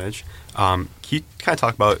save percentage. Can you kind of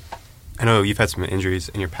talk about, I know you've had some injuries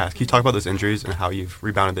in your past. Can you talk about those injuries and how you've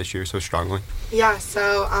rebounded this year so strongly? Yeah,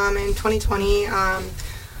 so in 2020,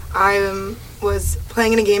 I was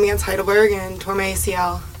playing in a game against Heidelberg and tore my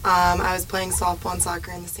ACL. I was playing softball and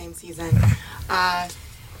soccer in the same season.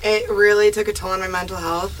 It really took a toll on my mental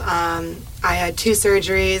health. I had 2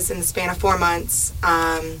 surgeries in the span of 4 months,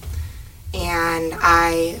 and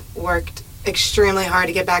I worked extremely hard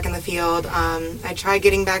to get back in the field. I tried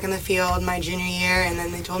getting back in the field my junior year, and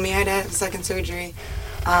then they told me I had to have a second surgery.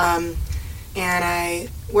 And I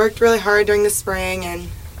worked really hard during the spring and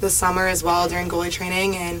the summer as well during goalie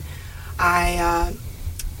training, and I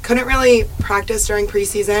couldn't really practice during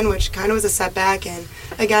preseason, which kind of was a setback, and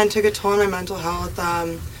again took a toll on my mental health.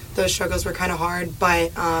 Those struggles were kind of hard,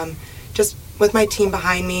 but just with my team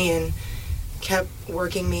behind me and kept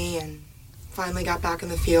working me, and finally got back in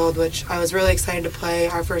the field, which I was really excited to play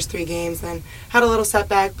our first 3 games. Then had a little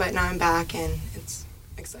setback, but now I'm back and it's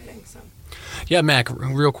exciting. So. Yeah, Mac,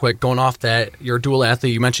 real quick, going off that, you're a dual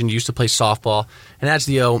athlete. You mentioned you used to play softball, and as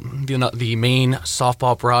the main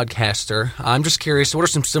softball broadcaster, I'm just curious, what are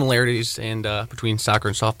some similarities between soccer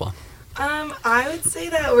and softball? I would say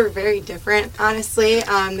that we're very different, honestly.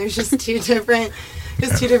 There's just two different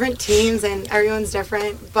teams, and everyone's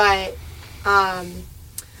different. But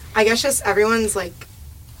I guess just everyone's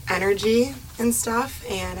energy and stuff,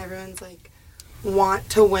 and everyone's want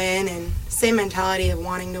to win, and same mentality of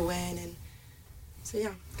wanting to win, and so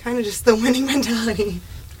yeah, kind of just the winning mentality.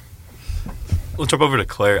 We'll jump over to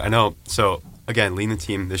Claire. I know, so again, leading the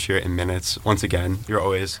team this year in minutes. Once again, you're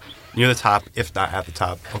always near the top, if not at the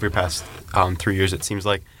top, over your past 3 years, it seems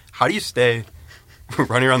like. How do you stay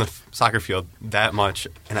running around the soccer field that much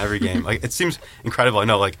in every game? It seems incredible. I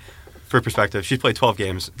know, for perspective, she's played 12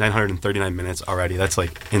 games, 939 minutes already. That's,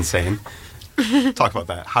 insane. Talk about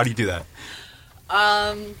that. How do you do that?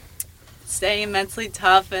 Staying mentally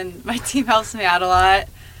tough, and my team helps me out a lot.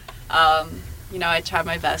 I try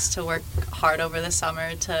my best to work hard over the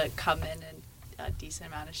summer to come in a decent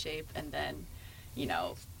amount of shape, and then,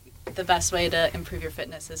 the best way to improve your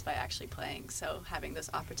fitness is by actually playing. So having those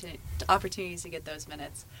opportunities to get those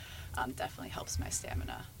minutes definitely helps my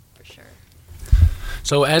stamina for sure.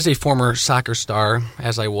 So as a former soccer star,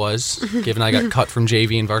 as I was, given I got cut from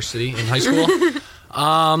JV and varsity in high school,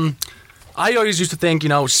 I always used to think,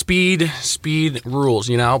 speed rules,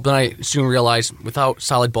 but I soon realized without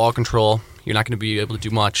solid ball control, you're not going to be able to do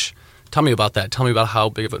much. Tell me about that. Tell me about how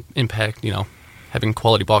big of an impact, having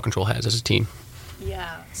quality ball control has as a team.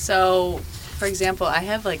 Yeah. So, for example, I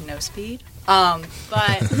have no speed,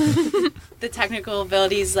 but the technical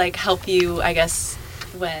abilities help you, I guess,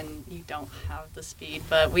 when you don't have the speed.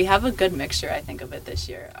 But we have a good mixture, I think, of it this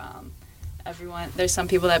year. There's some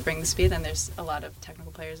people that bring the speed, and there's a lot of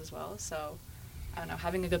technical players as well. So, I don't know,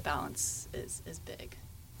 having a good balance is big.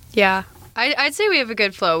 Yeah, I'd say we have a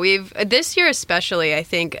good flow. This year especially, I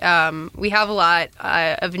think we have a lot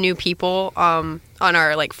of new people on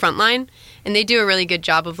our front line, and they do a really good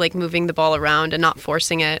job of moving the ball around and not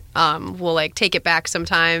forcing it. We'll take it back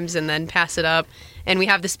sometimes and then pass it up, and we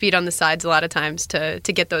have the speed on the sides a lot of times to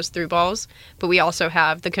get those through balls. But we also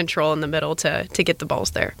have the control in the middle to get the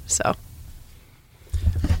balls there. So.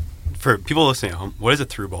 For people listening at home, what is a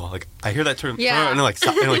through ball? I hear that term. Yeah. I know,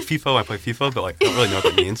 FIFA. I play FIFA, but I don't really know what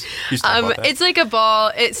that means. Can you talk about that? It's like a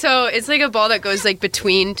ball. It's like a ball that goes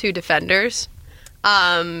between two defenders.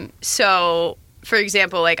 So for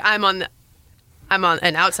example, I'm on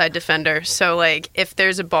an outside defender. So if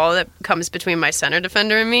there's a ball that comes between my center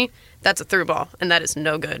defender and me, that's a through ball, and that is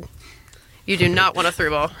no good. You do not want a through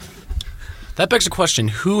ball. That begs the question: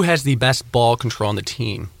 who has the best ball control on the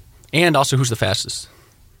team, and also who's the fastest?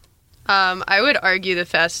 I would argue the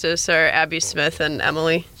fastest are Abby Smith and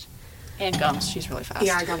Emily. And Gums, she's really fast.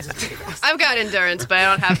 Yeah, Gums is pretty fast. I've got endurance, but I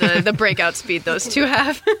don't have the breakout speed those two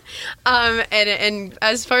have. And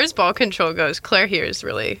as far as ball control goes, Claire here is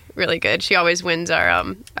really, really good. She always wins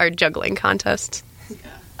our juggling contests.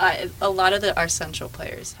 Yeah. A lot of our central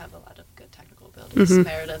players have a lot of good technical abilities. Mm-hmm.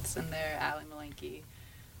 Meredith's in there, Allie Malinky.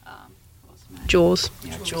 Jules.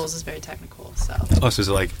 Yeah, Jules is very technical. So. Oh, so is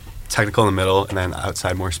it technical in the middle and then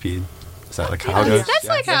outside more speed? Is that how it goes? That's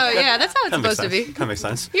that's how it's supposed to be. Kind of makes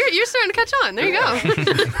sense. You're starting to catch on. There you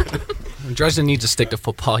go. Dresden needs to stick to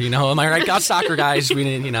football, Am I right? Got soccer guys. We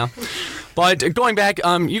need, But going back,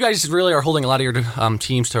 you guys really are holding a lot of your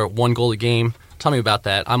teams to one goal a game. Tell me about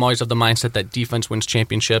that. I'm always of the mindset that defense wins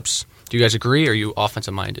championships. Do you guys agree, or are you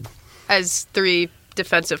offensive minded? As three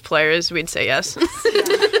defensive players, we'd say yes.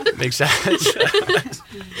 Makes sense.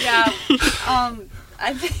 Yeah.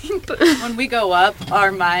 I think when we go up, our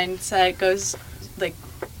mindset goes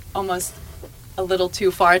almost a little too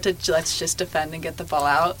far to let's just defend and get the ball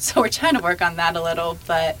out. So we're trying to work on that a little,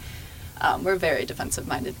 but we're a very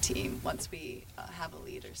defensive-minded team once we have a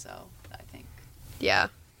lead or so, I think. Yeah.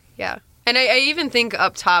 And I even think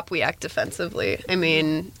up top we act defensively. I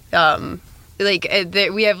mean,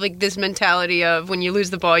 we have this mentality of when you lose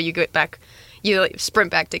the ball, you get back, you sprint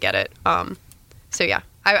back to get it. So yeah.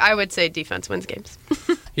 I would say defense wins games.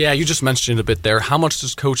 Yeah, you just mentioned it a bit there. How much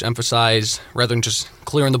does coach emphasize, rather than just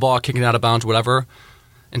clearing the ball, kicking it out of bounds, whatever,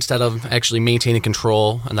 instead of actually maintaining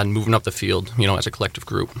control and then moving up the field, as a collective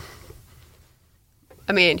group?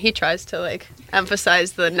 I mean, he tries to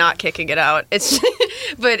emphasize the not kicking it out.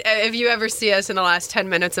 But if you ever see us in the last 10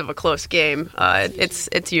 minutes of a close game,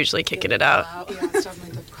 it's usually kicking it out. Yeah, it's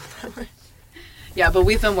definitely difficult that way. Yeah, but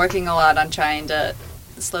we've been working a lot on trying to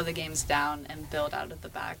slow the games down and build out of the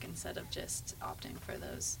back instead of just opting for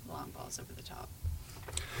those long balls over the top.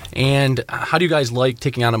 And how do you guys like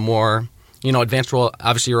taking on a more, advanced role?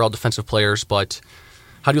 Obviously, you're all defensive players, but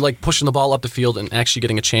how do you like pushing the ball up the field and actually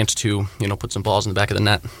getting a chance to, put some balls in the back of the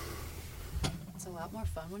net? It's a lot more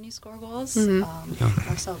fun when you score goals. Mm-hmm.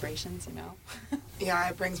 More celebrations, Yeah,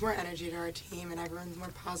 it brings more energy to our team, and everyone's more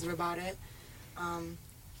positive about it.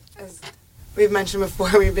 As we've mentioned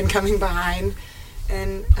before, we've been coming behind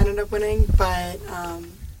and ended up winning, but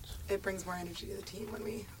it brings more energy to the team when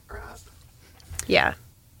we are up. Yeah,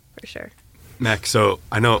 for sure. Mac, so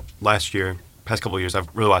I know last year, past couple of years, I've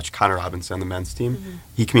really watched Connor Robinson on the men's team. Mm-hmm.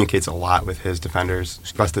 He communicates a lot with his defenders,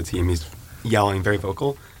 the rest of the team. He's yelling, very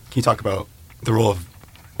vocal. Can you talk about the role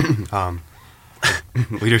of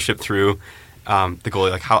leadership through the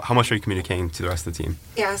goalie? How much are you communicating to the rest of the team?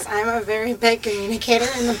 Yes, I'm a very big communicator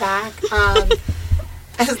in the back.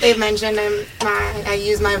 As they've mentioned, I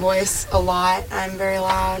use my voice a lot. I'm very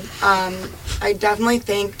loud. I definitely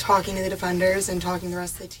think talking to the defenders and talking to the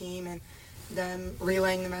rest of the team and them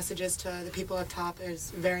relaying the messages to the people up top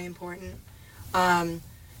is very important.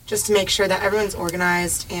 Just to make sure that everyone's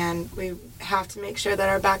organized, and we have to make sure that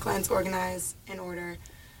our backline's organized in order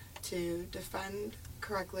to defend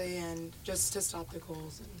correctly and just to stop the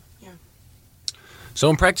goals. And yeah. So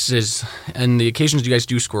in practices and the occasions you guys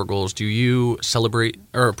do score goals, do you celebrate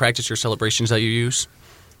or practice your celebrations that you use?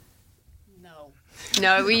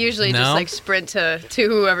 No, we usually No? just like sprint to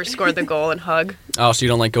whoever scored the goal and hug. Oh, so you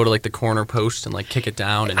don't like go to like the corner post and like kick it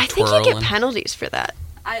down and I think twirl? you get and... penalties for that.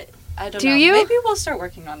 I don't Do know. you? Maybe we'll start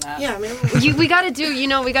working on that. Yeah, maybe. We got to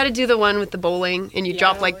do the one with the bowling and you Yeah.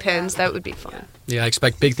 drop like pins. That would be fun. Yeah, I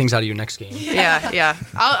expect big things out of you next game. Yeah.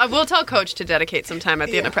 We'll tell coach to dedicate some time at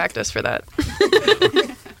the end of practice for that.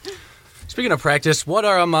 Speaking of practice, what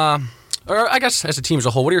are or I guess as a team as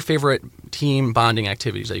a whole, what are your favorite team bonding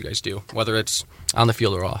activities that you guys do, whether it's on the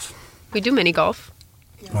field or off? We do mini golf.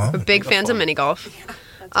 Well, We're big fans of mini golf.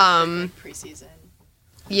 That's like preseason.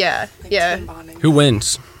 Yeah. Like team bonding. Who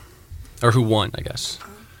wins? Or who won, I guess.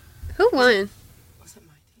 Who won? Was it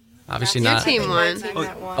my team? Obviously Your not. team My won. team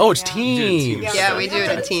that won, Oh, it's yeah. teams. Yeah, we do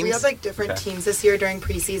it in We teams. have like different teams this year during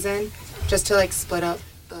preseason, just to like split up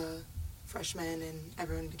the freshmen and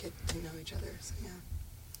everyone to get to know each other. So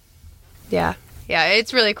yeah. Yeah,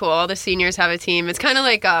 it's really cool. All the seniors have a team. It's kind of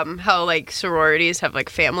like how like sororities have like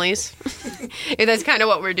families. That's kind of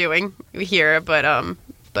what we're doing here, but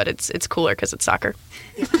it's cooler because it's soccer.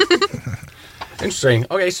 Interesting.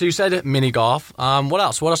 Okay, so you said mini golf. What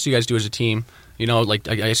else? What else do you guys do as a team? You know, like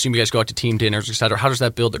I assume you guys go out to team dinners, etc. How does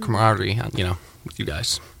that build the camaraderie? You know, with you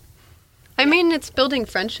guys. I mean, it's building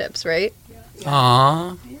friendships, right?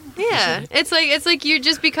 Aww. Yeah, it's like you're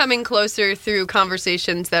just becoming closer through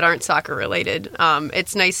conversations that aren't soccer related.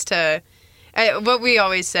 It's nice to. What we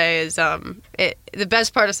always say is the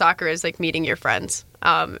best part of soccer is like meeting your friends,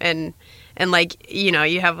 and like you know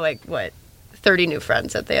you have like 30 new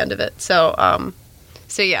friends at the end of it. So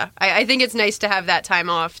yeah, I think it's nice to have that time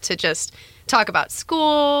off to just talk about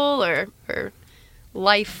school or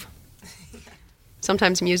life.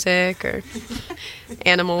 Sometimes music or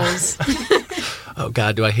animals. Oh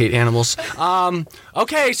God, do I hate animals?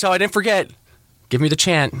 Okay, so I didn't forget. Give me the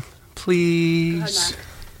chant, please.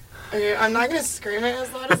 Okay, I'm not gonna scream it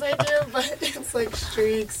as loud as I do, but it's like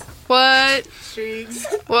streaks, What? streaks,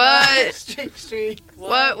 What? streak,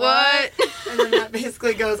 What? and then that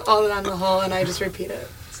basically goes all down the hole, and I just repeat it.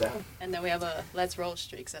 So And then we have a let's roll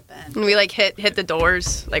streaks at the end. And we like hit the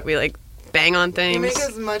doors, like we like bang on we things. make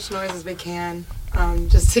as much noise as we can,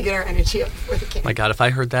 just to get our energy up before the game. My God, if I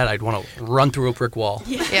heard that, I'd want to run through a brick wall.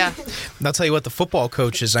 Yeah. And I'll tell you what, the football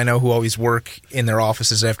coaches I know who always work in their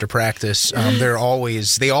offices after practice, they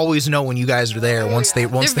always know when you guys are there once they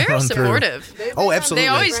They're very run through. supportive. Oh, absolutely. They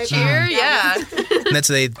always cheer, yeah. And that's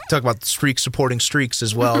they talk about streaks supporting streaks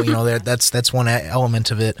as well. You know, that's one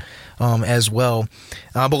element of it as well.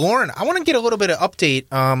 But Lauren, I want to get a little bit of update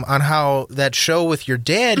on how that show with your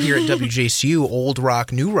dad here at WJCU, Old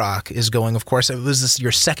Rock, New Rock, is going. Of course, was this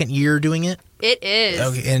your second year doing it? It is.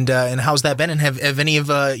 Okay, and how's that been? And have any of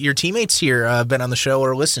your teammates here been on the show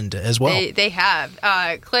or listened as well? They have.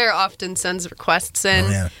 Claire often sends requests in, Oh,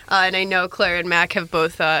 yeah. and I know Claire and Mac have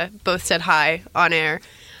both said hi on air.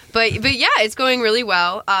 But yeah, it's going really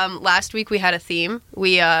well. Last week we had a theme.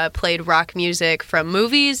 We played rock music from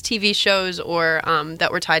movies, TV shows, or that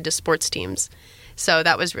were tied to sports teams. So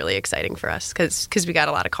that was really exciting for us because we got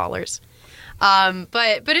a lot of callers. But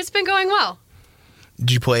it's been going well.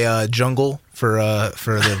 Did you play Jungle for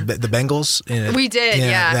the Bengals? We did,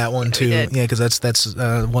 yeah. that one too. We did. Yeah, because that's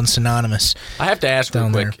one synonymous. I have to ask real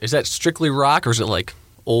Down quick, there. is that strictly rock or is it like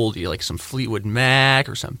oldie, like some Fleetwood Mac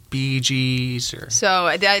or some Bee Gees? Or...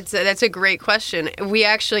 So that's a great question. We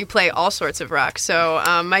actually play all sorts of rock. So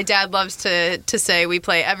my dad loves to say we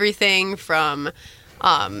play everything from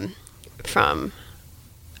I'm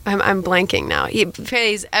blanking now. He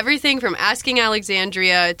plays everything from Asking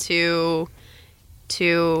Alexandria to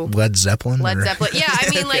Led Zeppelin. Led or- Zeppelin. Yeah, I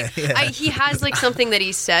mean, like Okay, yeah. he has like something that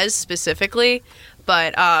he says specifically,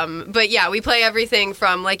 but yeah, we play everything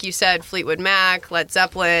from, like you said, Fleetwood Mac, Led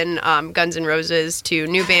Zeppelin, Guns N' Roses, to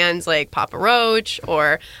new bands like Papa Roach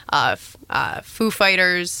or Foo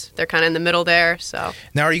Fighters. They're kind of in the middle there. So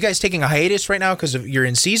Now, are you guys taking a hiatus right now because you're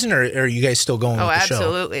in season, or are you guys still going with the show?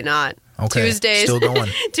 absolutely not. Okay, Tuesdays, still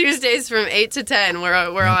going. Tuesdays from 8 to 10. We're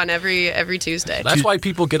on every Tuesday. That's why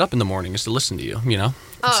people get up in the morning, is to listen to you, you know?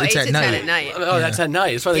 Oh, it's 8 at to 10 night. at night. Oh, that's at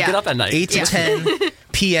night. That's why they Yeah. get up at night. 8 to Yeah. 10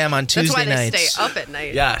 p.m. on That's Tuesday why they nights. stay up at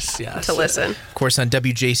night Yes. to listen. Of course, on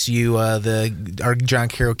WJCU, our John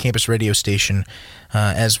Carroll campus radio station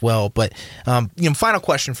as well. But final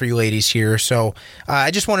question for you ladies here. So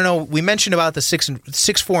I just want to know. We mentioned about the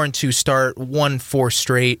 6-4-2 start, 1-4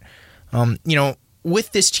 straight.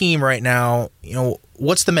 With this team right now,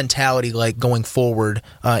 what's the mentality like going forward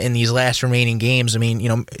in these last remaining games? I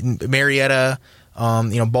mean, Marietta.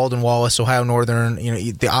 Baldwin Wallace, Ohio Northern,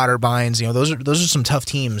 the Otterbeins, those are some tough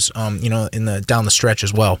teams, in the down the stretch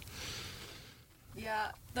as well.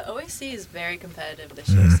 Yeah, The OAC is very competitive this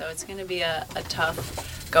year, so it's going to be a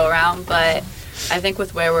tough go-around. But I think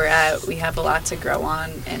with where we're at, we have a lot to grow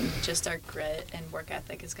on, and just our grit and work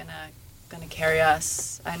ethic is gonna carry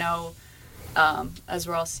us. I know, as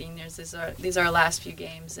we're all seniors, these are our last few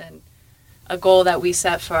games, and a goal that we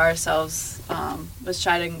set for ourselves was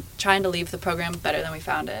trying to leave the program better than we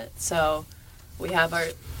found it. So we have our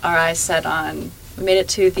eyes set on. We made it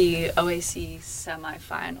to the OAC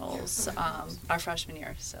semifinals our freshman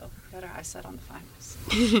year, so we got our eyes set on the finals.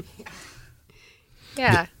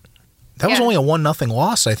 Yeah. That was only a 1-0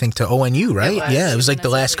 loss, I think, to ONU, right? It was like the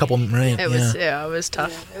last couple. Right? It was tough. Yeah, it was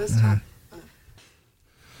tough.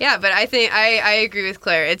 Yeah, but I think I agree with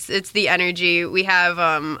Claire. It's the energy. We have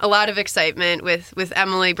a lot of excitement with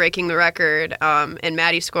Emily breaking the record and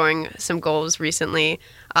Maddie scoring some goals recently.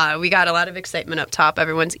 We got a lot of excitement up top.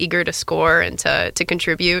 Everyone's eager to score and to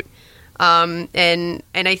contribute. And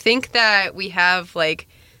I think that we have like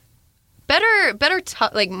better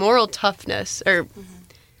moral toughness or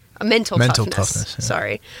mental toughness. Yeah.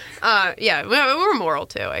 Sorry. We're moral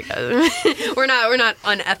too, I guess. we're not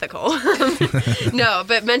unethical. No,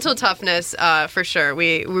 but mental toughness for sure.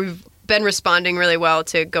 We've been responding really well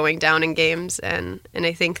to going down in games, and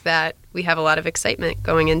I think that we have a lot of excitement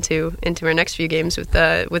going into our next few games with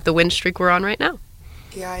the win streak we're on right now.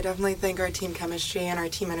 Yeah, I definitely think our team chemistry and our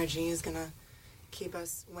team energy is gonna keep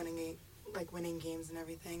us winning games and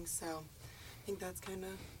everything. So I think that's kind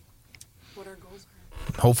of what our goals are.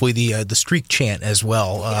 Hopefully the streak chant as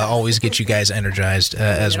well always gets you guys energized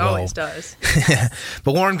as well. It always does.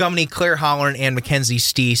 But Lauren Gumeny, Claire Hollern, and Mackenzie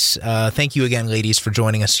Stease, thank you again, ladies, for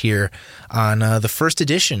joining us here on the first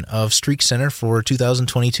edition of StreakCenter for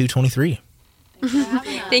 2022-23.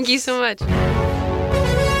 Thank you so much.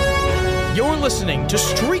 You're listening to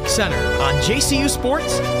StreakCenter on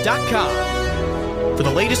JCUSports.com. For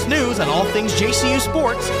the latest news on all things JCU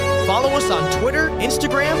Sports, follow us on Twitter,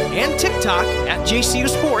 Instagram, and TikTok at JCU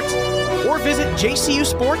Sports, or visit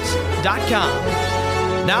JCUSports.com.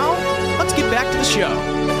 Now, let's get back to the show.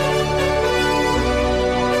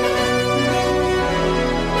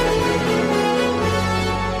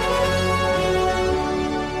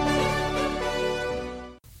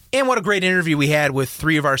 And what a great interview we had with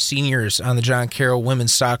three of our seniors on the John Carroll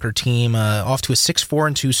women's soccer team, off to a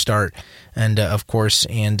 6-4-2 start, and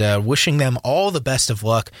wishing them all the best of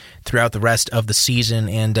luck throughout the rest of the season.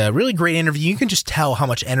 And really great interview. You can just tell how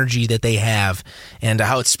much energy that they have, and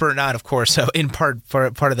how it's spurred on, of course, in part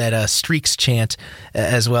of that Streaks chant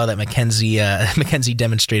as well that Mackenzie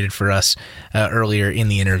demonstrated for us earlier in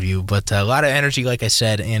the interview. But a lot of energy, like I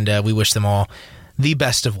said, and we wish them all the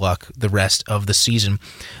best of luck the rest of the season.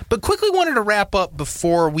 But quickly wanted to wrap up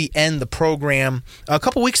before we end the program. A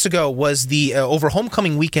couple weeks ago was the over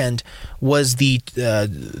homecoming weekend was the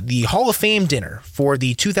Hall of Fame dinner for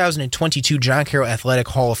the 2022 John Carroll Athletic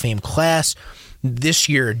Hall of Fame class. This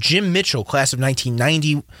year, Jim Mitchell, class of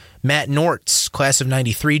 1990, Matt Nortz, class of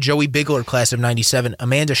 93, Joey Bigler, class of 97,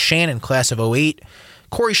 Amanda Shannon, class of 08,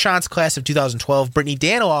 Corey Shantz, class of 2012, Brittany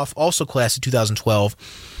Daniloff, also class of 2012,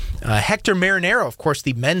 Hector Marinero, of course,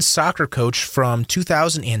 the men's soccer coach from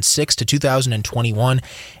 2006 to 2021,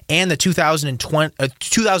 and the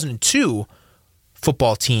 2002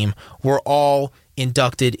 football team were all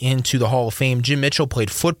inducted into the Hall of Fame. Jim Mitchell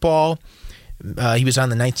played football. He was on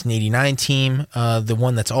the 1989 team, the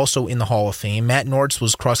one that's also in the Hall of Fame. Matt Nortz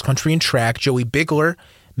was cross country and track. Joey Bigler,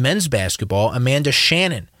 men's basketball. Amanda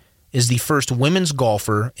Shannon is the first women's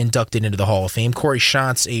golfer inducted into the Hall of Fame. Corey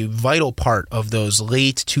Shantz, a vital part of those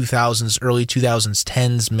late 2000s, early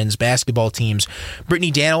 2010s men's basketball teams.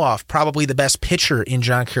 Brittany Daniloff, probably the best pitcher in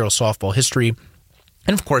John Carroll softball history.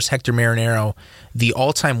 And, of course, Hector Marinero, the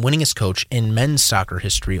all-time winningest coach in men's soccer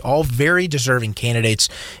history. All very deserving candidates.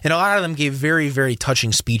 And a lot of them gave very, very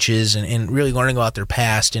touching speeches and really learning about their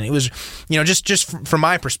past. And it was, just from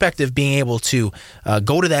my perspective, being able to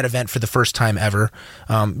go to that event for the first time ever,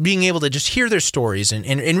 being able to just hear their stories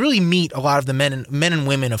and really meet a lot of the men and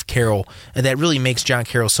women of Carroll that really makes John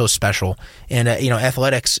Carroll so special. And,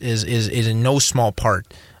 athletics is in no small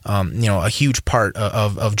part a huge part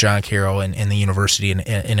of John Carroll and the university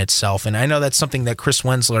in itself. And I know that's something that Chris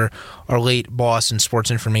Wensler, our late boss in sports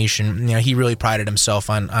information, he really prided himself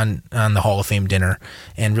on the Hall of Fame dinner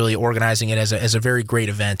and really organizing it as a very great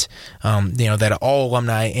event, that all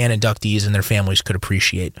alumni and inductees and their families could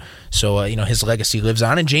appreciate. So, his legacy lives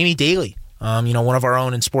on. And Jamie Daly, one of our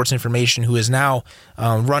own in sports information, who is now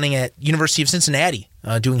running at University of Cincinnati,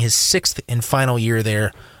 doing his 6th and final year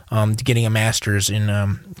there, getting a master's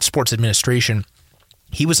in sports administration.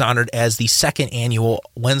 He was honored as the second annual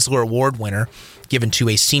Wensler Award winner, given to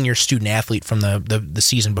a senior student athlete from the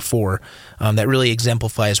season before. That really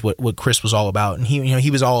exemplifies what Chris was all about, and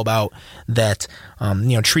he was all about that.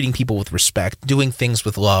 Treating people with respect, doing things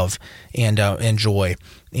with love and joy,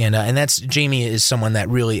 and that's Jamie is someone that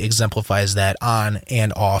really exemplifies that on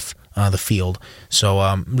and off the field.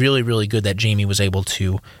 So really, really good that Jamie was able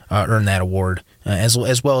to earn that award,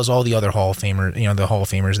 as well as all the other Hall of Famers, the Hall of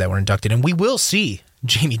Famers that were inducted, and we will see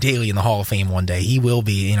Jamie Daly in the Hall of Fame one day. He will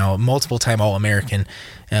be, multiple-time All-American,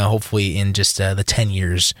 hopefully in just the 10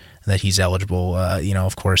 years that he's eligible.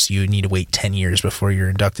 Of course, you need to wait 10 years before you're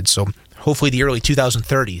inducted. So hopefully the early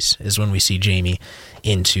 2030s is when we see Jamie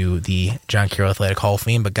into the John Carroll Athletic Hall of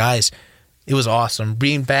Fame. But guys, it was awesome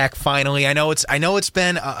being back finally. I know it's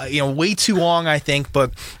been way too long, I think,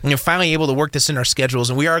 but finally able to work this in our schedules,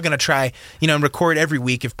 and we are going to try and record every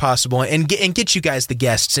week if possible, and get you guys the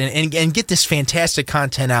guests and get this fantastic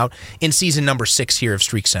content out in season number 6 here of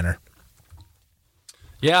StreakCenter.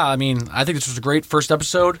 Yeah, I think this was a great first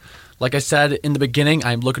episode. Like I said in the beginning,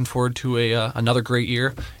 I'm looking forward to another great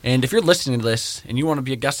year. And if you're listening to this and you want to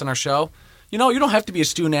be a guest on our show, you don't have to be a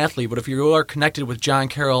student athlete, but if you are connected with John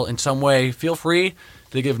Carroll in some way, feel free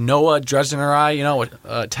to give Noah, Dresden, or I,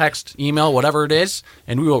 a text, email, whatever it is,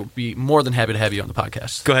 and we will be more than happy to have you on the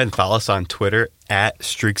podcast. Go ahead and follow us on Twitter at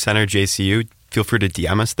StreakCenterJCU. Feel free to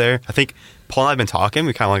DM us there. I think Paul and I have been talking.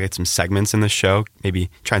 We kind of want to get some segments in the show, maybe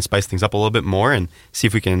try and spice things up a little bit more and see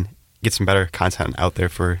if we can get some better content out there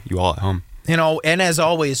for you all at home. And as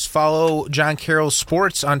always, follow John Carroll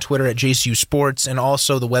Sports on Twitter at JCU Sports, and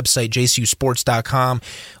also the website jcusports.com.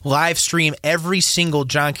 Live stream every single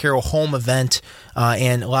John Carroll home event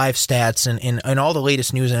and live stats and all the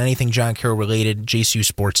latest news and anything John Carroll related,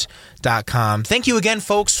 jcusports.com. Thank you again,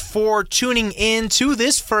 folks, for tuning in to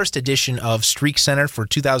this first edition of StreakCenter for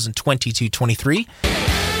 2022-23.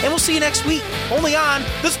 And we'll see you next week, only on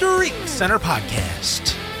the StreakCenter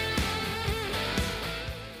podcast.